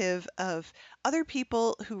appreciative of other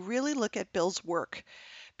people who really look at Bill's work,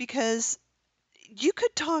 because you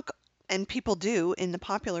could talk, and people do in the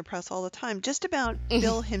popular press all the time, just about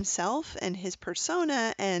Bill himself and his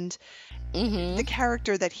persona and the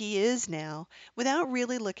character that he is now, without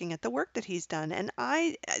really looking at the work that he's done. And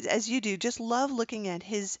I, as you do, just love looking at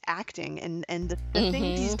his acting and the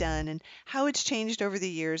things he's done and how it's changed over the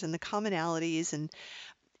years and the commonalities. And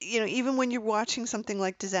even when you're watching something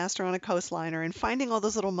like Disaster on a Coastliner and finding all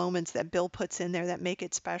those little moments that Bill puts in there that make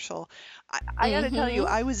it special, I got to tell you,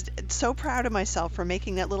 Mm-hmm. I was so proud of myself for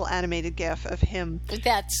making that little animated GIF of him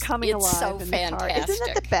That's coming it's so alive in the car. Isn't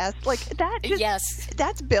that the fantastic. best? Like that just Yes.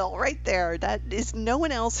 that's Bill right there. That is no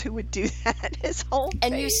one else who would do that. His whole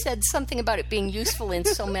And you face. said something about it being useful in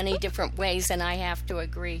so many different ways, and I have to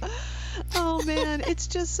agree. Oh man, it's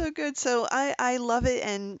just so good. So I love it,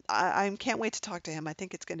 and I can't wait to talk to him. I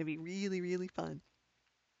think it's going to be really, really fun.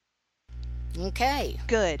 Okay.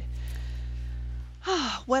 Good.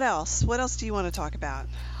 What else? What else do you want to talk about?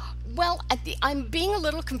 Well, I'm being a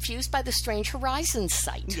little confused by the Strange Horizons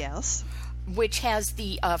site, Yes. which has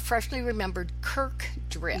the freshly remembered Kirk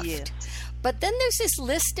drift. Yes. But then there's this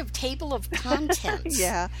list of table of contents.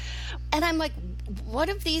 Yeah. And I'm like, what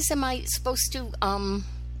of these am I supposed to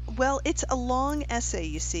Well, it's a long essay,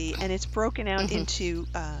 you see, and it's broken out into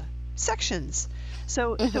sections.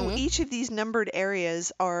 So each of these numbered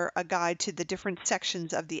areas are a guide to the different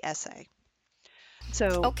sections of the essay.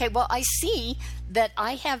 So Okay, well, I see that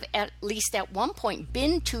I have at least at one point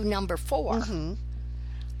been to number 4.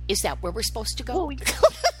 Is that where we're supposed to go? Well,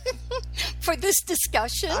 For this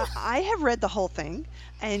discussion? I have read the whole thing,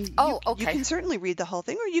 and Oh, you okay. can certainly read the whole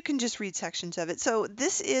thing, or you can just read sections of it. So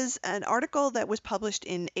this is an article that was published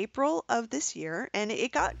in April of this year, and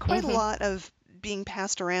it got quite a lot of being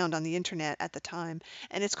passed around on the internet at the time,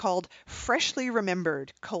 and it's called Freshly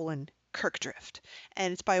Remembered, Kirk Drift.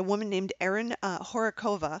 And it's by a woman named Erin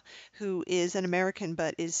Horokova, who is an American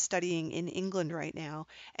but is studying in England right now.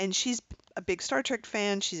 And she's a big Star Trek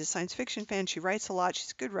fan. She's a science fiction fan. She writes a lot.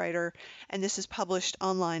 She's a good writer. And this is published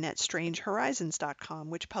online at strangehorizons.com,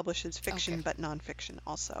 which publishes fiction but nonfiction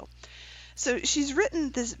also. So she's written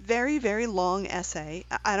this very, very long essay.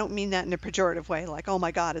 I don't mean that in a pejorative way, like, oh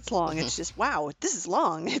my God, it's long. It's just, wow, this is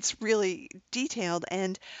long. It's really detailed.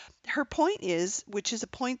 And her point is, which is a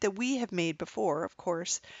point that we have made before, of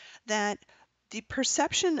course, that the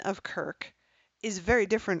perception of Kirk is very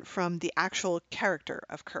different from the actual character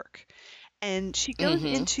of Kirk. And she goes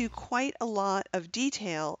into quite a lot of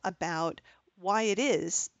detail about why it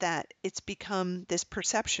is that it's become this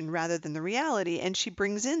perception rather than the reality. And she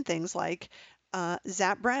brings in things like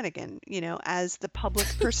Zap Brannigan, as the public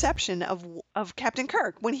perception of Captain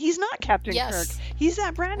Kirk, when he's not Captain Kirk. Yes. He's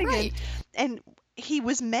Zap Brannigan. Right. And he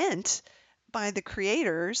was meant by the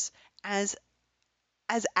creators as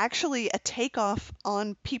actually a takeoff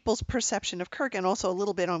on people's perception of Kirk, and also a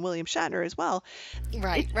little bit on William Shatner as well.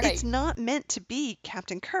 Right, It's not meant to be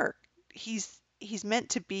Captain Kirk. He's meant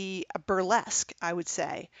to be a burlesque, I would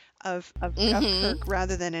say, of Kirk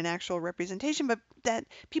rather than an actual representation, but that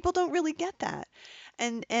people don't really get that.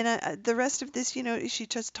 And the rest of this, she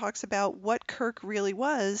just talks about what Kirk really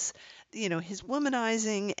was, his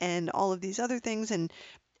womanizing and all of these other things. And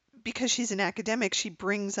because she's an academic, she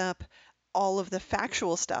brings up all of the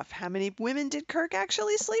factual stuff. How many women did Kirk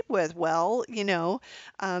actually sleep with? Well,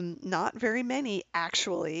 not very many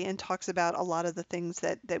actually, and talks about a lot of the things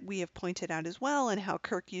that we have pointed out as well, and how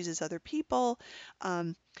Kirk uses other people,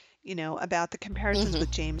 about the comparisons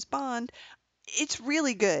with James Bond. It's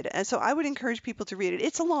really good. And so I would encourage people to read it.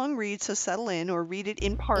 It's a long read, so settle in or read it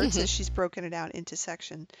in parts as she's broken it out into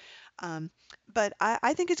section. But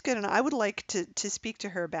I think it's good, and I would like to speak to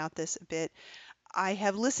her about this a bit. I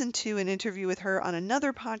have listened to an interview with her on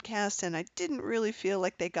another podcast, and I didn't really feel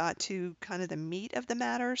like they got to kind of the meat of the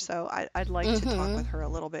matter, so I'd like to talk with her a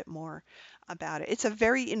little bit more about it. It's a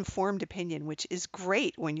very informed opinion, which is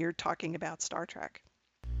great when you're talking about Star Trek.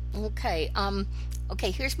 Okay.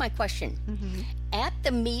 Okay, here's my question. At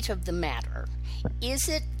the meat of the matter, is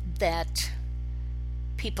it that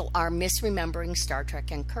people are misremembering Star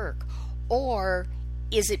Trek and Kirk? Or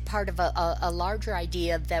is it part of a larger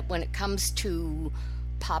idea that when it comes to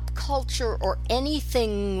pop culture or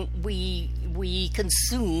anything we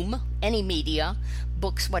consume, any media,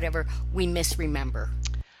 books, whatever, we misremember?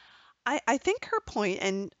 I think her point,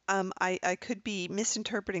 and I could be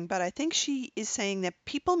misinterpreting, but I think she is saying that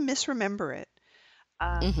people misremember it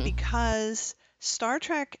because Star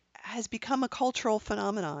Trek has become a cultural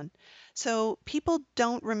phenomenon. So people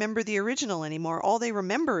don't remember the original anymore. All they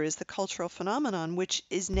remember is the cultural phenomenon, which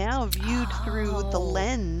is now viewed through the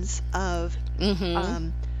lens of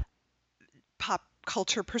pop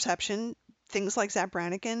culture perception, things like Zap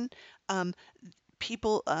Brannigan,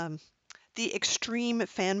 people, the extreme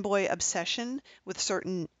fanboy obsession with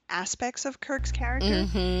certain aspects of Kirk's character,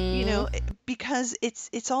 because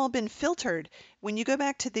it's all been filtered. When you go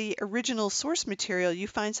back to the original source material, you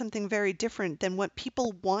find something very different than what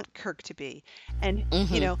people want Kirk to be. And,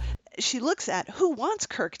 she looks at who wants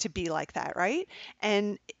Kirk to be like that, right?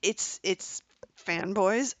 And it's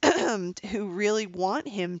fanboys who really want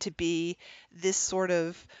him to be this sort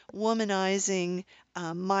of womanizing,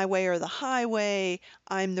 my way or the highway,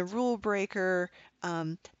 I'm the rule breaker.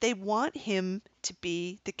 They want him to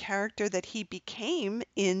be the character that he became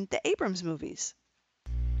in the Abrams movies.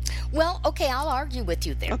 Well, okay, I'll argue with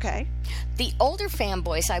you there. Okay. The older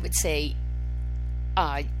fanboys, I would say,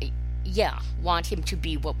 want him to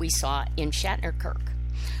be what we saw in Shatner Kirk.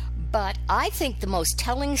 But I think the most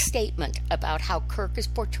telling statement about how Kirk is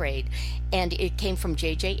portrayed, and it came from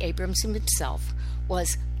J.J. Abrams himself,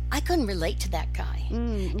 was, I couldn't relate to that guy.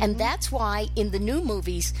 Mm-hmm. And that's why in the new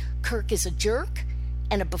movies, Kirk is a jerk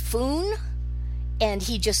and a buffoon, and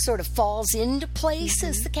he just sort of falls into place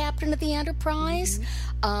as the captain of the Enterprise.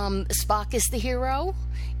 Spock is the hero.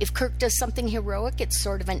 If Kirk does something heroic, it's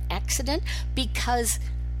sort of an accident, because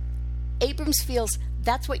Abrams feels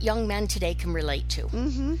that's what young men today can relate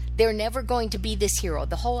to. They're never going to be this hero.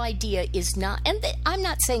 The whole idea is not, and I'm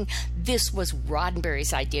not saying this was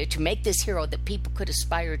Roddenberry's idea to make this hero that people could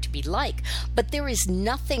aspire to be like, but there is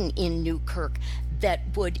nothing in New Kirk that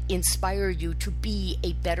would inspire you to be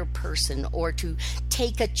a better person or to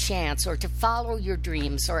take a chance or to follow your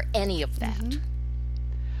dreams or any of that.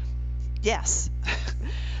 Yes.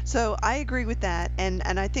 So I agree with that, and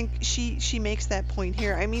I think she makes that point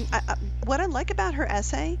here. I mean, what I like about her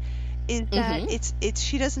essay is that it's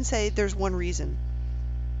she doesn't say there's one reason.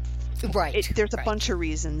 Right. There's a bunch of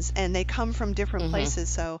reasons, and they come from different places.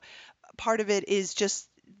 So part of it is just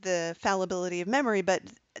the fallibility of memory, but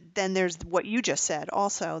then there's what you just said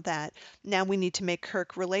also, that now we need to make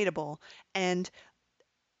Kirk relatable, and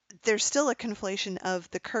there's still a conflation of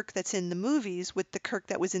the Kirk that's in the movies with the Kirk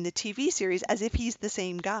that was in the TV series, as if he's the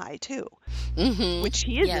same guy too, which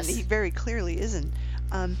he isn't. Yes. He very clearly isn't.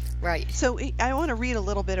 Right. So I want to read a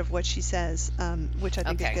little bit of what she says, which I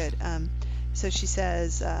think is good. So she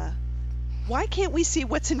says, why can't we see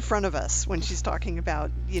what's in front of us when she's talking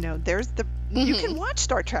about, there's the, you can watch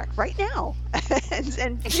Star Trek right now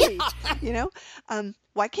and see,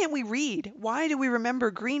 why can't we read? Why do we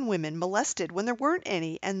remember green women molested when there weren't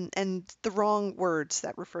any, and the wrong words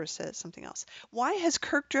that refers to something else? Why has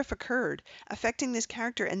Kirk drift occurred, affecting this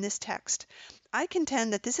character and this text? I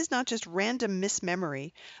contend that this is not just random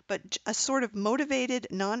mismemory, but a sort of motivated,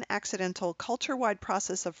 non-accidental, culture-wide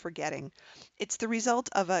process of forgetting. It's the result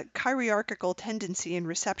of a chirarchical tendency in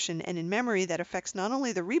reception and in memory that affects not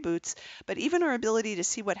only the reboots, but even our ability to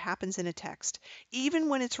see what happens in a text. Even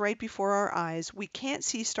when it's right before our eyes, we can't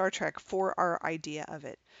see Star Trek for our idea of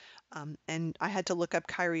it. And I had to look up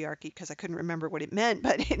chirarchy because I couldn't remember what it meant,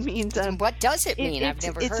 but it means... what does it mean? I've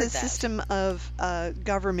never heard that. It's a system of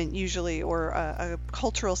government usually, or a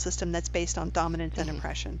cultural system that's based on dominance and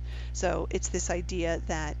oppression. So it's this idea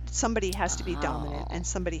that somebody has to be dominant and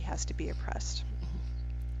somebody has to be oppressed.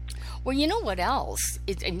 Well, you know what else?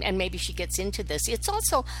 And maybe she gets into this. It's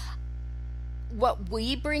also what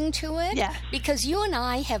we bring to it. Yeah. Because you and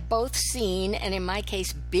I have both seen, and in my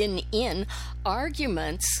case, been in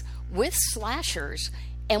arguments with slashers,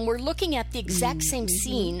 and we're looking at the exact same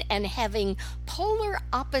scene and having polar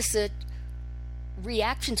opposite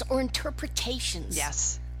reactions or interpretations.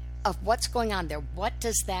 Yes. Of what's going on there. What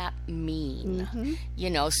does that mean?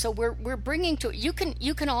 So we're bringing to you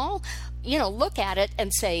can all look at it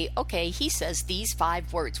and say, okay, he says these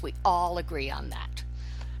 5 words, we all agree on that.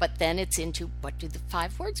 But then it's into, what do the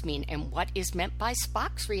 5 words mean, and what is meant by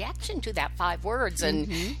Spock's reaction to that 5 words, and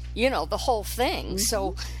the whole thing.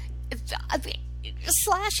 So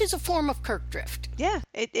Slash is a form of Kirk drift. Yeah,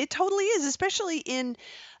 it totally is, especially in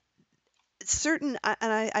certain,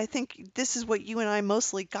 and I think this is what you and I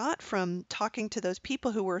mostly got from talking to those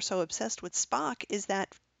people who were so obsessed with Spock, is that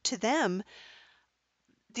to them,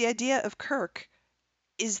 the idea of Kirk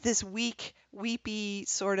is this weak, weepy,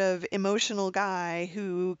 sort of emotional guy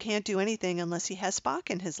who can't do anything unless he has Spock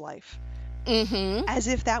in his life. As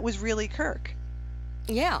if that was really Kirk.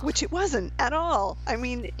 Yeah. Which it wasn't at all. I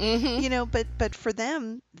mean, but for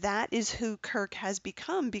them, that is who Kirk has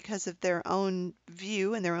become because of their own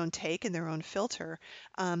view and their own take and their own filter.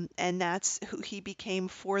 And that's who he became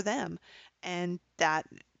for them. And that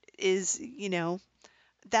is,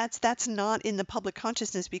 that's not in the public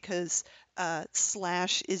consciousness because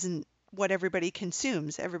Slash isn't what everybody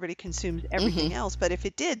consumes. Everybody consumes everything else. But if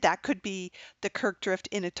it did, that could be the Kirk drift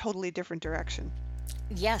in a totally different direction.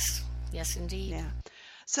 Yes. Yes, indeed. Yeah.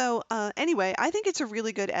 So anyway, I think it's a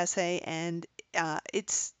really good essay, and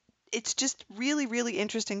it's just really, really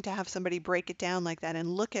interesting to have somebody break it down like that and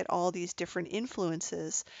look at all these different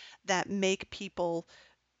influences that make people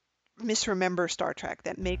misremember Star Trek,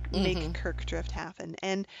 that make Kirk drift happen.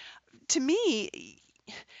 And to me,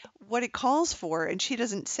 what it calls for, and she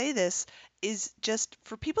doesn't say this, is just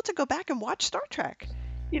for people to go back and watch Star Trek.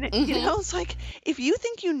 It's like, if you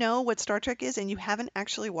think you know what Star Trek is and you haven't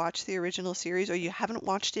actually watched the original series, or you haven't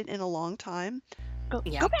watched it in a long time, go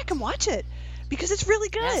back and watch it, because it's really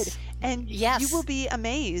good. Yes. And Yes. you will be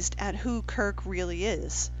amazed at who Kirk really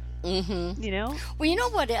is. Mm-hmm. Well, you know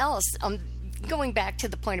what else? Going back to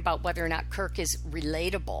the point about whether or not Kirk is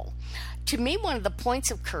relatable, to me, one of the points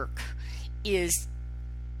of Kirk is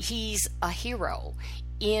he's a hero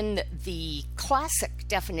in the classic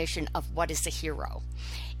definition of what is a hero.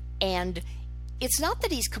 And it's not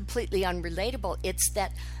that he's completely unrelatable, it's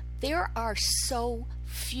that there are so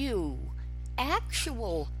few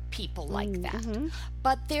actual people like that.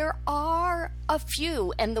 But there are a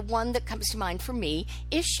few, and the one that comes to mind for me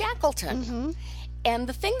is Shackleton. And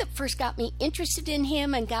the thing that first got me interested in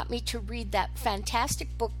him and got me to read that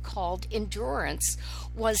fantastic book called Endurance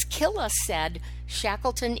was Killa said,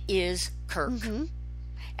 Shackleton is Kirk.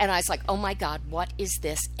 And I was like, oh my God, what is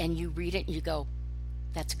this? And you read it and you go,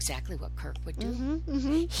 that's exactly what Kirk would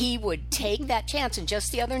do. He would take that chance. And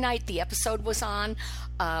just the other night, the episode was on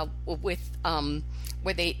with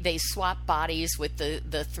where they swap bodies with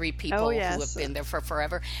the three people who have been there for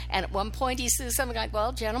forever. And at one point he says something like,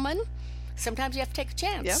 well, gentlemen, sometimes you have to take a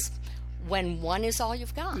chance when one is all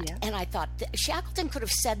you've got. And I thought Shackleton could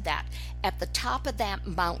have said that at the top of that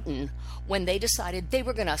mountain when they decided they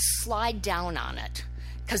were going to slide down on it,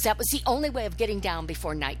 because that was the only way of getting down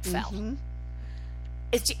before night fell.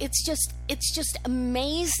 It's just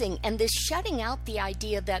amazing. And this shutting out the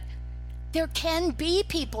idea that there can be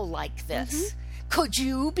people like this. Could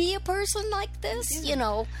you be a person like this?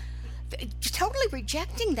 Totally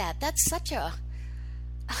rejecting that. That's such a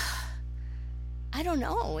I don't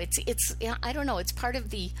know. I don't know. It's part of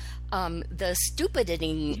the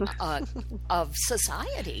stupidity of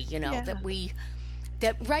society.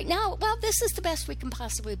 That right now, well, this is the best we can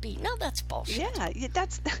possibly be. No, that's bullshit.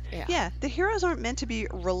 The heroes aren't meant to be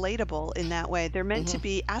relatable in that way. They're meant to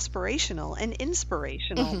be aspirational and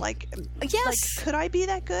inspirational. Like, could I be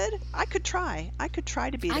that good? I could try. I could try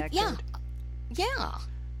to be that good. Yeah.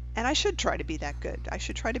 And I should try to be that good. I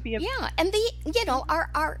should try to be and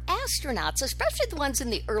our astronauts, especially the ones in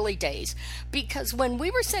the early days, because when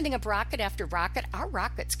we were sending up rocket after rocket, our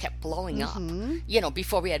rockets kept blowing up,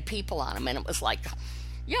 before we had people on them. And it was like,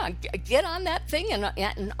 get on that thing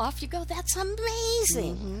and off you go. That's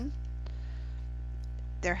amazing.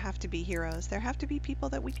 There have to be heroes. There have to be people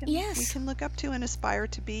that we can look up to and aspire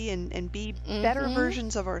to be and be better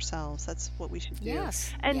versions of ourselves. That's what we should do.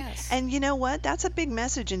 And you know what? That's a big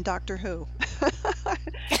message in Doctor Who.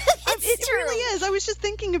 It really is. I was just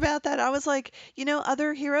thinking about that. I was like,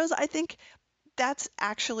 other heroes, I think that's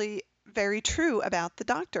actually very true about the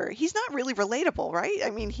Doctor. He's not really relatable, right?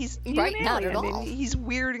 I mean, he's not at all. He's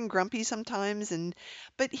weird and grumpy sometimes,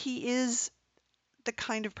 but he is the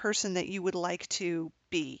kind of person that you would like to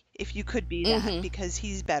be if you could be that, because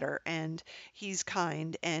he's better and he's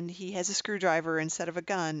kind and he has a screwdriver instead of a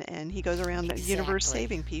gun and he goes around the universe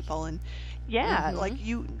saving people. And like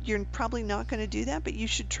you're probably not going to do that, but you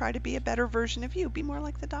should try to be a better version of you. Be more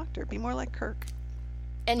like the Doctor. Be more like Kirk.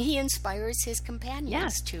 And he inspires his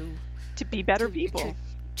companions to be better people.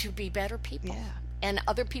 To be better people. And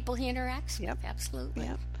other people he interacts with.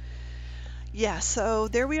 Absolutely. Yeah, so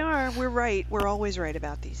there we are. We're right. We're always right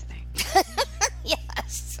about these things.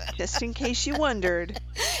 Yes. Just in case you wondered.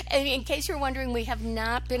 And in case you're wondering, we have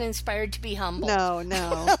not been inspired to be humble.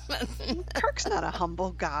 No. Kirk's not a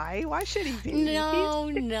humble guy. Why should he be? No,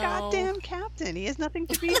 He's the goddamn captain. He has nothing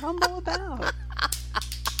to be humble about.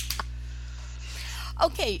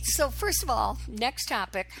 Okay, so first of all, next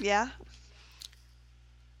topic. Yeah?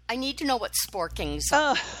 I need to know what sporkings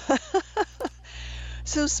are.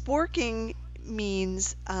 So sporking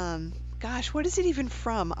means, what is it even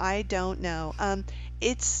from? I don't know.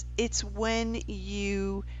 It's when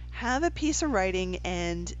you have a piece of writing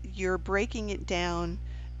and you're breaking it down,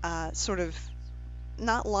 sort of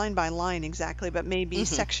not line by line exactly, but maybe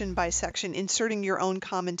section by section, inserting your own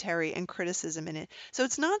commentary and criticism in it. So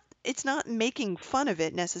it's not making fun of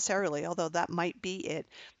it necessarily, although that might be it,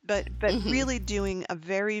 but really doing a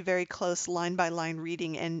very, very close line by line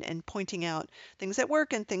reading and pointing out things that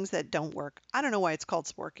work and things that don't work. I don't know why it's called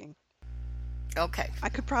sporking. Okay. I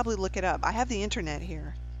could probably look it up. I have the internet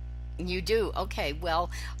here. You do? Okay. Well,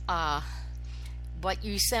 what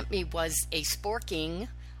you sent me was a sporking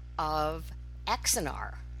of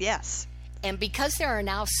Axanar. Yes. And because there are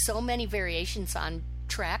now so many variations on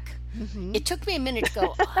Trek, it took me a minute to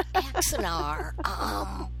go, Axanar,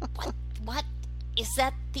 what is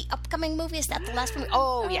that the upcoming movie? Is that the last one?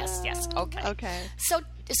 Oh, yes. Okay. Okay. So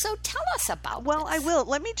tell us about Well, this. I will.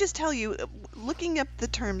 Let me just tell you, looking up the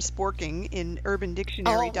term sporking in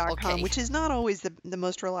urbandictionary.com, okay. which is not always the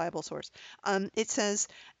most reliable source, it says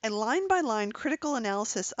a line-by-line critical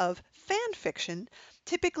analysis of fan fiction,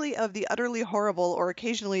 typically of the utterly horrible or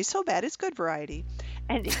occasionally so bad it's good variety.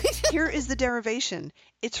 And here is the derivation.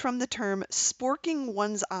 It's from the term sporking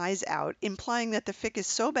one's eyes out, implying that the fic is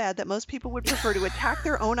so bad that most people would prefer to attack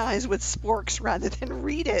their own eyes with sporks rather than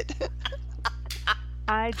read it.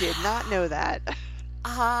 I did not know that.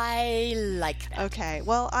 I like that. Okay,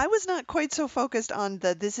 well, I was not quite so focused on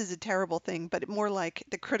the this is a terrible thing, but more like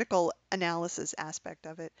the critical analysis aspect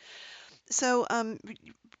of it. So,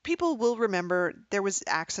 people will remember there was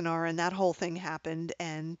Axanar and that whole thing happened,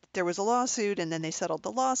 and there was a lawsuit, and then they settled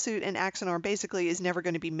the lawsuit, and Axanar basically is never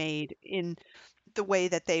going to be made in the way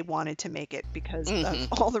that they wanted to make it because of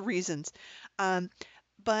all the reasons.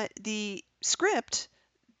 But the script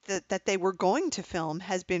that they were going to film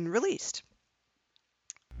has been released.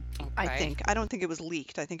 I Okay. think. I don't think it was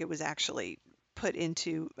leaked. I think it was actually put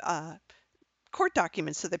into court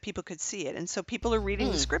documents so that people could see it. And so people are reading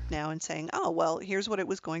the script now and saying, oh, well, here's what it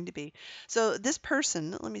was going to be. So this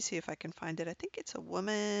person, let me see if I can find it. I think it's a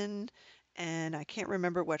woman, and I can't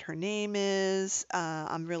remember what her name is.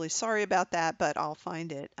 I'm really sorry about that, but I'll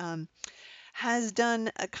find it. Has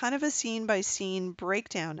done a kind of a scene-by-scene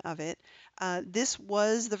breakdown of it. This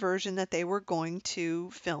was the version that they were going to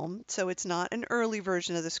film, so it's not an early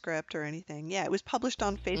version of the script or anything. Yeah, it was published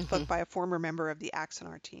on Facebook by a former member of the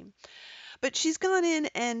Axanar team. But she's gone in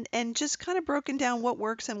and just kind of broken down what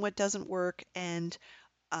works and what doesn't work, and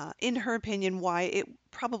in her opinion, why it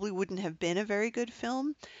probably wouldn't have been a very good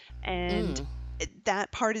film. And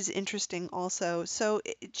that part is interesting also. So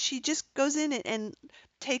she just goes in and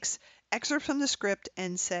takes excerpts from the script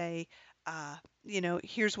and say,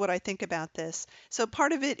 here's what I think about this. So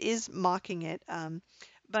part of it is mocking it.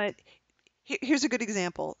 But here's a good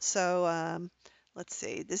example. So let's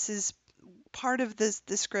see. This is part of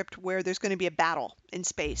the script where there's going to be a battle in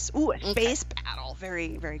space. Ooh, a space battle.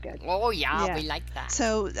 Very, very good. Oh, yeah, we like that.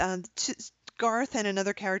 So Garth and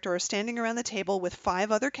another character are standing around the table with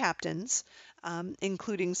 5 other captains,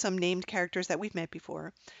 including some named characters that we've met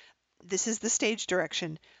before. This is the stage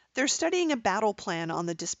direction. They're studying a battle plan on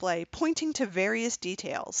the display, pointing to various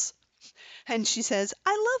details. And she says, I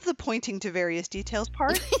love the pointing to various details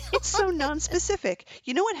part. It's so nonspecific.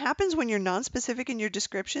 You know what happens when you're nonspecific in your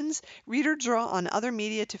descriptions? Reader draw on other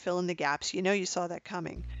media to fill in the gaps. You know you saw that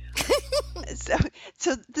coming.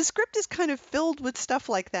 So the script is kind of filled with stuff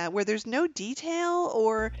like that, where there's no detail,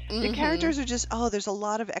 or the characters are just, there's a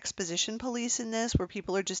lot of exposition police in this, where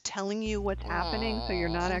people are just telling you what's happening, so you're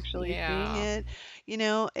not actually seeing it.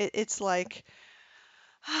 It's like,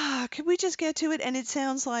 could we just get to it? And it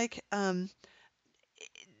sounds like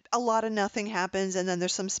a lot of nothing happens, and then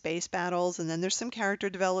there's some space battles, and then there's some character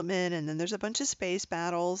development, and then there's a bunch of space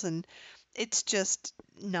battles, and it's just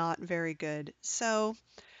not very good. So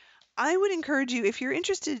I would encourage you, if you're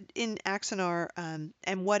interested in Axanar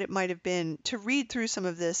and what it might have been, to read through some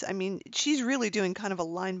of this. I mean, she's really doing kind of a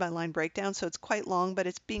line-by-line breakdown, so it's quite long, but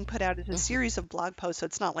it's being put out as a series of blog posts, so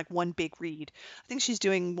it's not like one big read. I think she's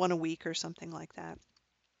doing one a week or something like that.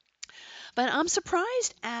 But I'm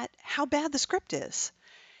surprised at how bad the script is.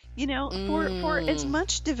 For as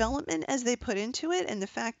much development as they put into it, and the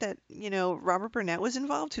fact that, Robert Burnett was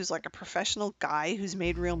involved, who's like a professional guy who's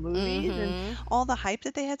made real movies, and all the hype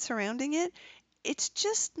that they had surrounding it, it's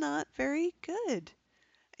just not very good.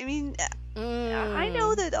 I mean, I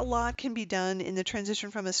know that a lot can be done in the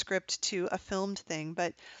transition from a script to a filmed thing,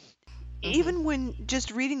 but even when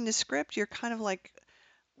just reading the script, you're kind of like,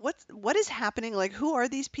 what is happening? Like, who are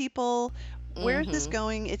these people? Where is this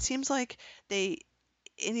going? It seems like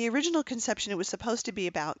in the original conception, it was supposed to be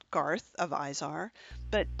about Garth of Izar,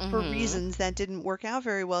 but for reasons that didn't work out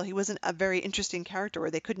very well, he wasn't a very interesting character,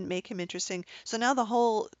 or they couldn't make him interesting. So now the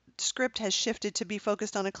whole script has shifted to be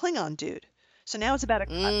focused on a Klingon dude. So now it's about a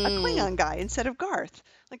Klingon guy instead of Garth.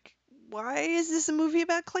 Like, why is this a movie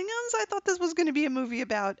about Klingons? I thought this was going to be a movie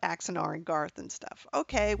about Axanar and Garth and stuff.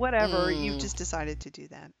 Okay, whatever. You've just decided to do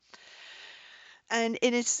that. And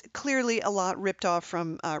it's clearly a lot ripped off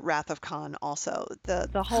from Wrath of Khan also.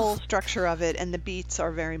 The whole structure of it and the beats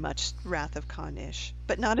are very much Wrath of Khan-ish,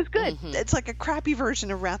 but not as good. It's like a crappy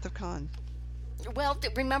version of Wrath of Khan. Well,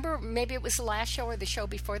 remember, maybe it was the last show or the show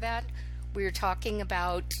before that, we were talking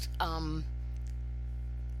about,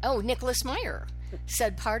 Nicholas Meyer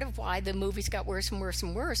said part of why the movies got worse and worse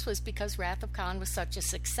and worse was because Wrath of Khan was such a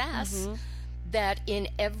success. That in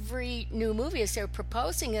every new movie, as they were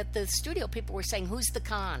proposing it, the studio people were saying, who's the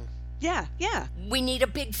Khan? Yeah, yeah. We need a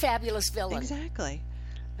big, fabulous villain. Exactly.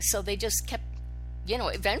 So they just kept,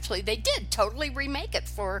 eventually they did totally remake it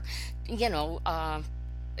for,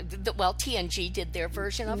 TNG did their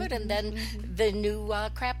version of it, and then the new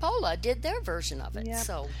Crapola did their version of it.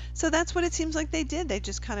 Yep. So that's what it seems like they did. They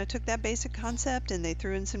just kind of took that basic concept and they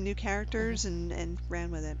threw in some new characters and ran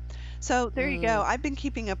with it. So there you go. I've been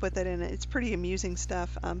keeping up with it, and it's pretty amusing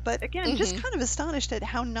stuff. But again, just kind of astonished at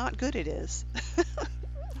how not good it is.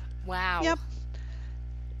 Wow. Yep.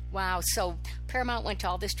 Wow. So Paramount went to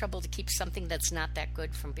all this trouble to keep something that's not that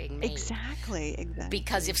good from being made. Exactly.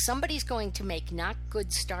 Because if somebody's going to make not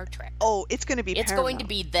good Star Trek, it's going to be Paramount. Going to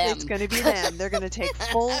be them. It's going to be them. They're going to take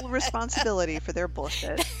full responsibility for their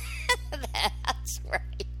bullshit. That's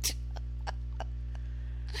right.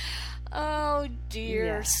 Oh dear,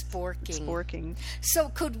 Yeah. Sporking. So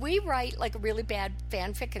could we write like a really bad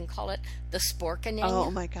fanfic and call it the Sporkening?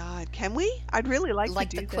 Oh my God, can we? I'd really like to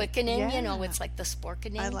do the that. quickening. Yeah. It's like the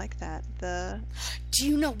Sporkening. I like that. Do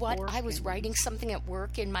you know what? I was writing something at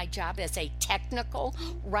work in my job as a technical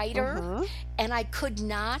writer, and I could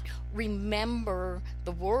not remember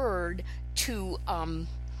the word to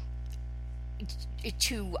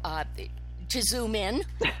zoom in,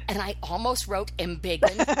 and I almost wrote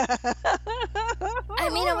embiggen. I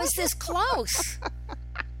mean, it was this close.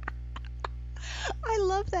 I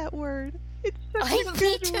love that word. It's such a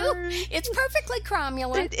good word. It's perfectly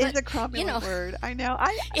cromulent. It is a cromulent word. I know.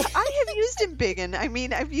 I have used embiggen. I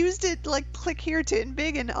mean, I've used it like click here to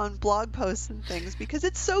embiggen on blog posts and things because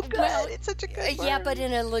it's so good. Well, it's such a good word. Yeah, but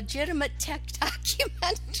in a legitimate tech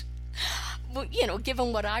document,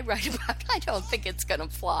 given what I write about, I don't think it's going to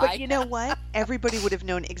fly. But you know what? Everybody would have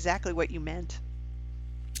known exactly what you meant.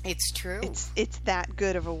 It's true. It's that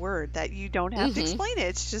good of a word that you don't have to explain it.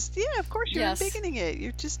 It's just, of course you're embiggening it.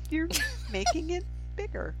 You're making it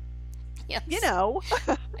bigger. Yes. Yes,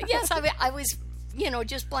 I was,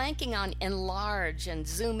 just blanking on enlarge and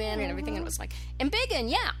zoom in and everything. And it was like,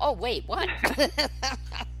 embiggen, yeah. Oh, wait, what?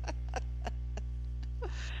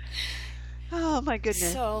 Oh my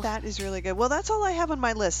goodness, that is really good. Well, that's all I have on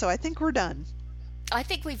my list, so I think we're done. I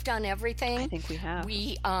think we've done everything. I think we have.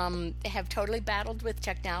 We have totally battled with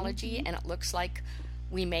technology, and it looks like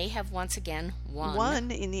we may have once again won.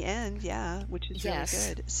 Won in the end, yeah, which is really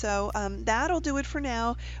good. So that'll do it for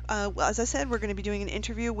now. As I said, we're going to be doing an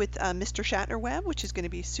interview with Mr. Shatner Webb, which is going to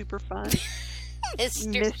be super fun.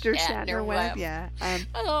 Mr. Shatner Webb, yeah.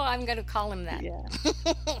 I'm going to call him that. Yeah.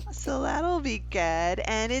 So that'll be good.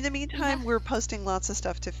 And in the meantime, we're posting lots of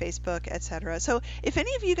stuff to Facebook, etc. So if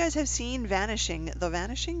any of you guys have seen Vanished,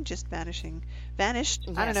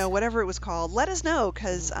 Yes. I don't know, whatever it was called, let us know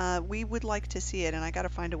because we would like to see it, and I got to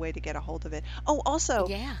find a way to get a hold of it. Oh, also,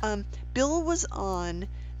 Bill was on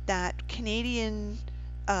that Canadian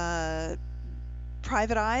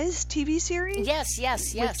Private Eyes TV series. Yes.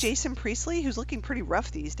 With Jason Priestley, who's looking pretty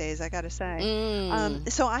rough these days, I gotta say.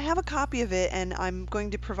 So I have a copy of it, and I'm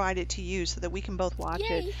going to provide it to you so that we can both watch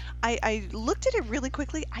it. I looked at it really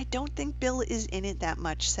quickly. I don't think Bill is in it that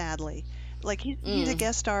much, sadly. Like, he's a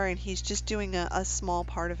guest star, and he's just doing a small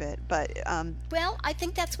part of it. But well, I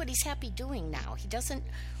think that's what he's happy doing now. He doesn't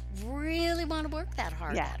really want to work that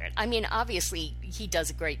hard at it. I mean, obviously, he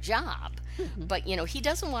does a great job. But, he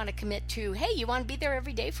doesn't want to commit to, hey, you want to be there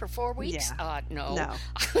every day for 4 weeks? Yeah. No.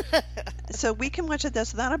 So we can watch it, though.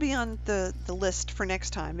 So that'll be on the list for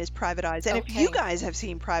next time is Private Eyes. And if you guys have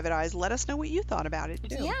seen Private Eyes, let us know what you thought about it,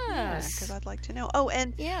 too. Yes. Because I'd like to know. Oh,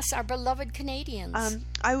 and yes, our beloved Canadians.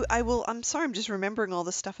 I'm sorry, I'm just remembering all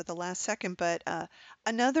this stuff at the last second, but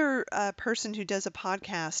another person who does a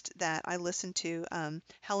podcast that I listen to,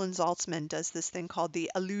 Helen Zaltzman, does this thing called The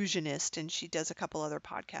Illusionist, and she does a couple other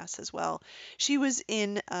podcasts as well. She was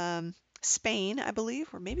in Spain, I believe,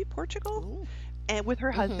 or maybe Portugal, and with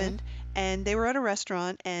her husband, and they were at a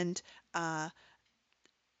restaurant, and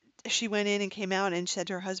she went in and came out and said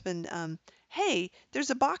to her husband, hey, there's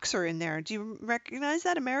a boxer in there. Do you recognize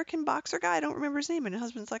that American boxer guy? I don't remember his name. And her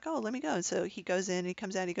husband's like, oh, let me go. And so he goes in, and he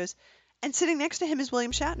comes out, and he goes, and sitting next to him is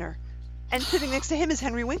William Shatner. And sitting next to him is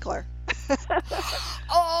Henry Winkler.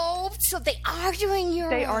 Oh, so they are doing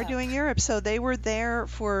Europe. They are doing Europe. So they were there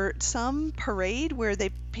for some parade where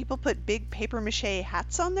people put big paper mache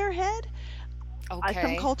hats on their head. Okay.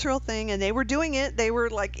 Some cultural thing, and they were doing it. They were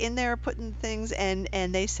like in there putting things, and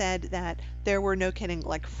they said that there were, no kidding,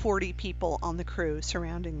 like 40 people on the crew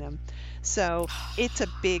surrounding them. So it's a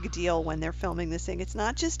big deal when they're filming this thing. It's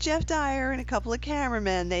not just Jeff Dyer and a couple of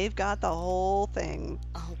cameramen. They've got the whole thing.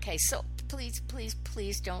 Okay, so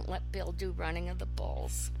please don't let Bill do Running of the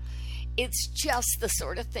Bulls. it's just the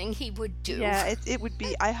sort of thing he would do. Yeah, it would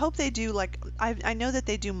be. I hope they do like I know that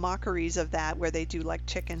they do mockeries of that where they do like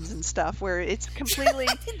chickens and stuff where it's completely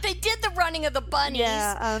They did the running of the bunnies.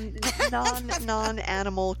 yeah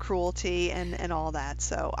non-animal cruelty and all that.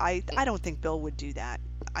 So I don't think Bill would do that.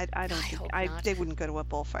 I don't think hope not. they wouldn't go to a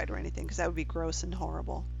bullfight or anything because that would be gross and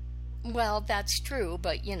horrible. Well, that's true,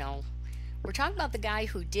 but we're talking about the guy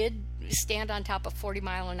who did stand on top of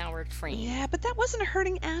 40-mile-an-hour train. Yeah, but that wasn't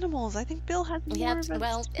hurting animals. I think Bill has more of a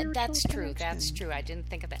well, spiritual that's true. connection. That's true. I didn't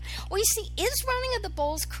think of that. Well, you see, is running of the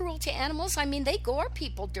bulls cruel to animals? I mean, they gore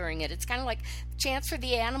people during it. It's kind of like a chance for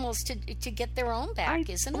the animals to get their own back,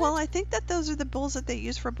 isn't it? Well, I think that those are the bulls that they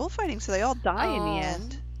use for bullfighting, so they all die in the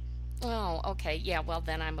end. Oh, okay. Yeah, well,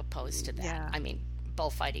 then I'm opposed to that. Yeah. I mean,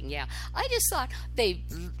 bullfighting, yeah. I just thought they,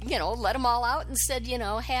 let them all out and said,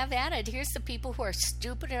 have at it. Here's the people who are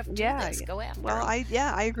stupid enough to do this. Go after Well, them.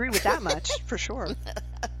 I agree with that much, for sure.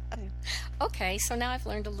 Okay, so now I've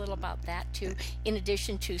learned a little about that, too, in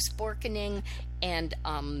addition to sporkening and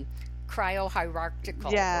cryohierarchical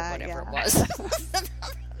or whatever it was.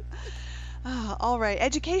 All right,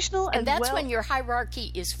 educational and that's when your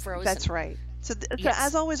hierarchy is frozen. That's right. So, Yes.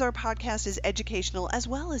 as always, our podcast is educational as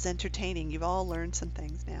well as entertaining. You've all learned some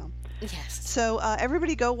things now. Yes. So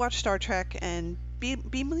everybody go watch Star Trek and be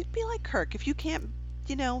like Kirk. If you can't,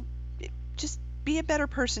 just be a better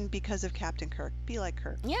person because of Captain Kirk. Be like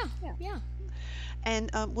Kirk. Yeah.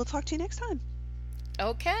 And we'll talk to you next time.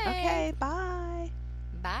 Okay. Okay, bye.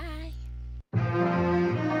 Bye.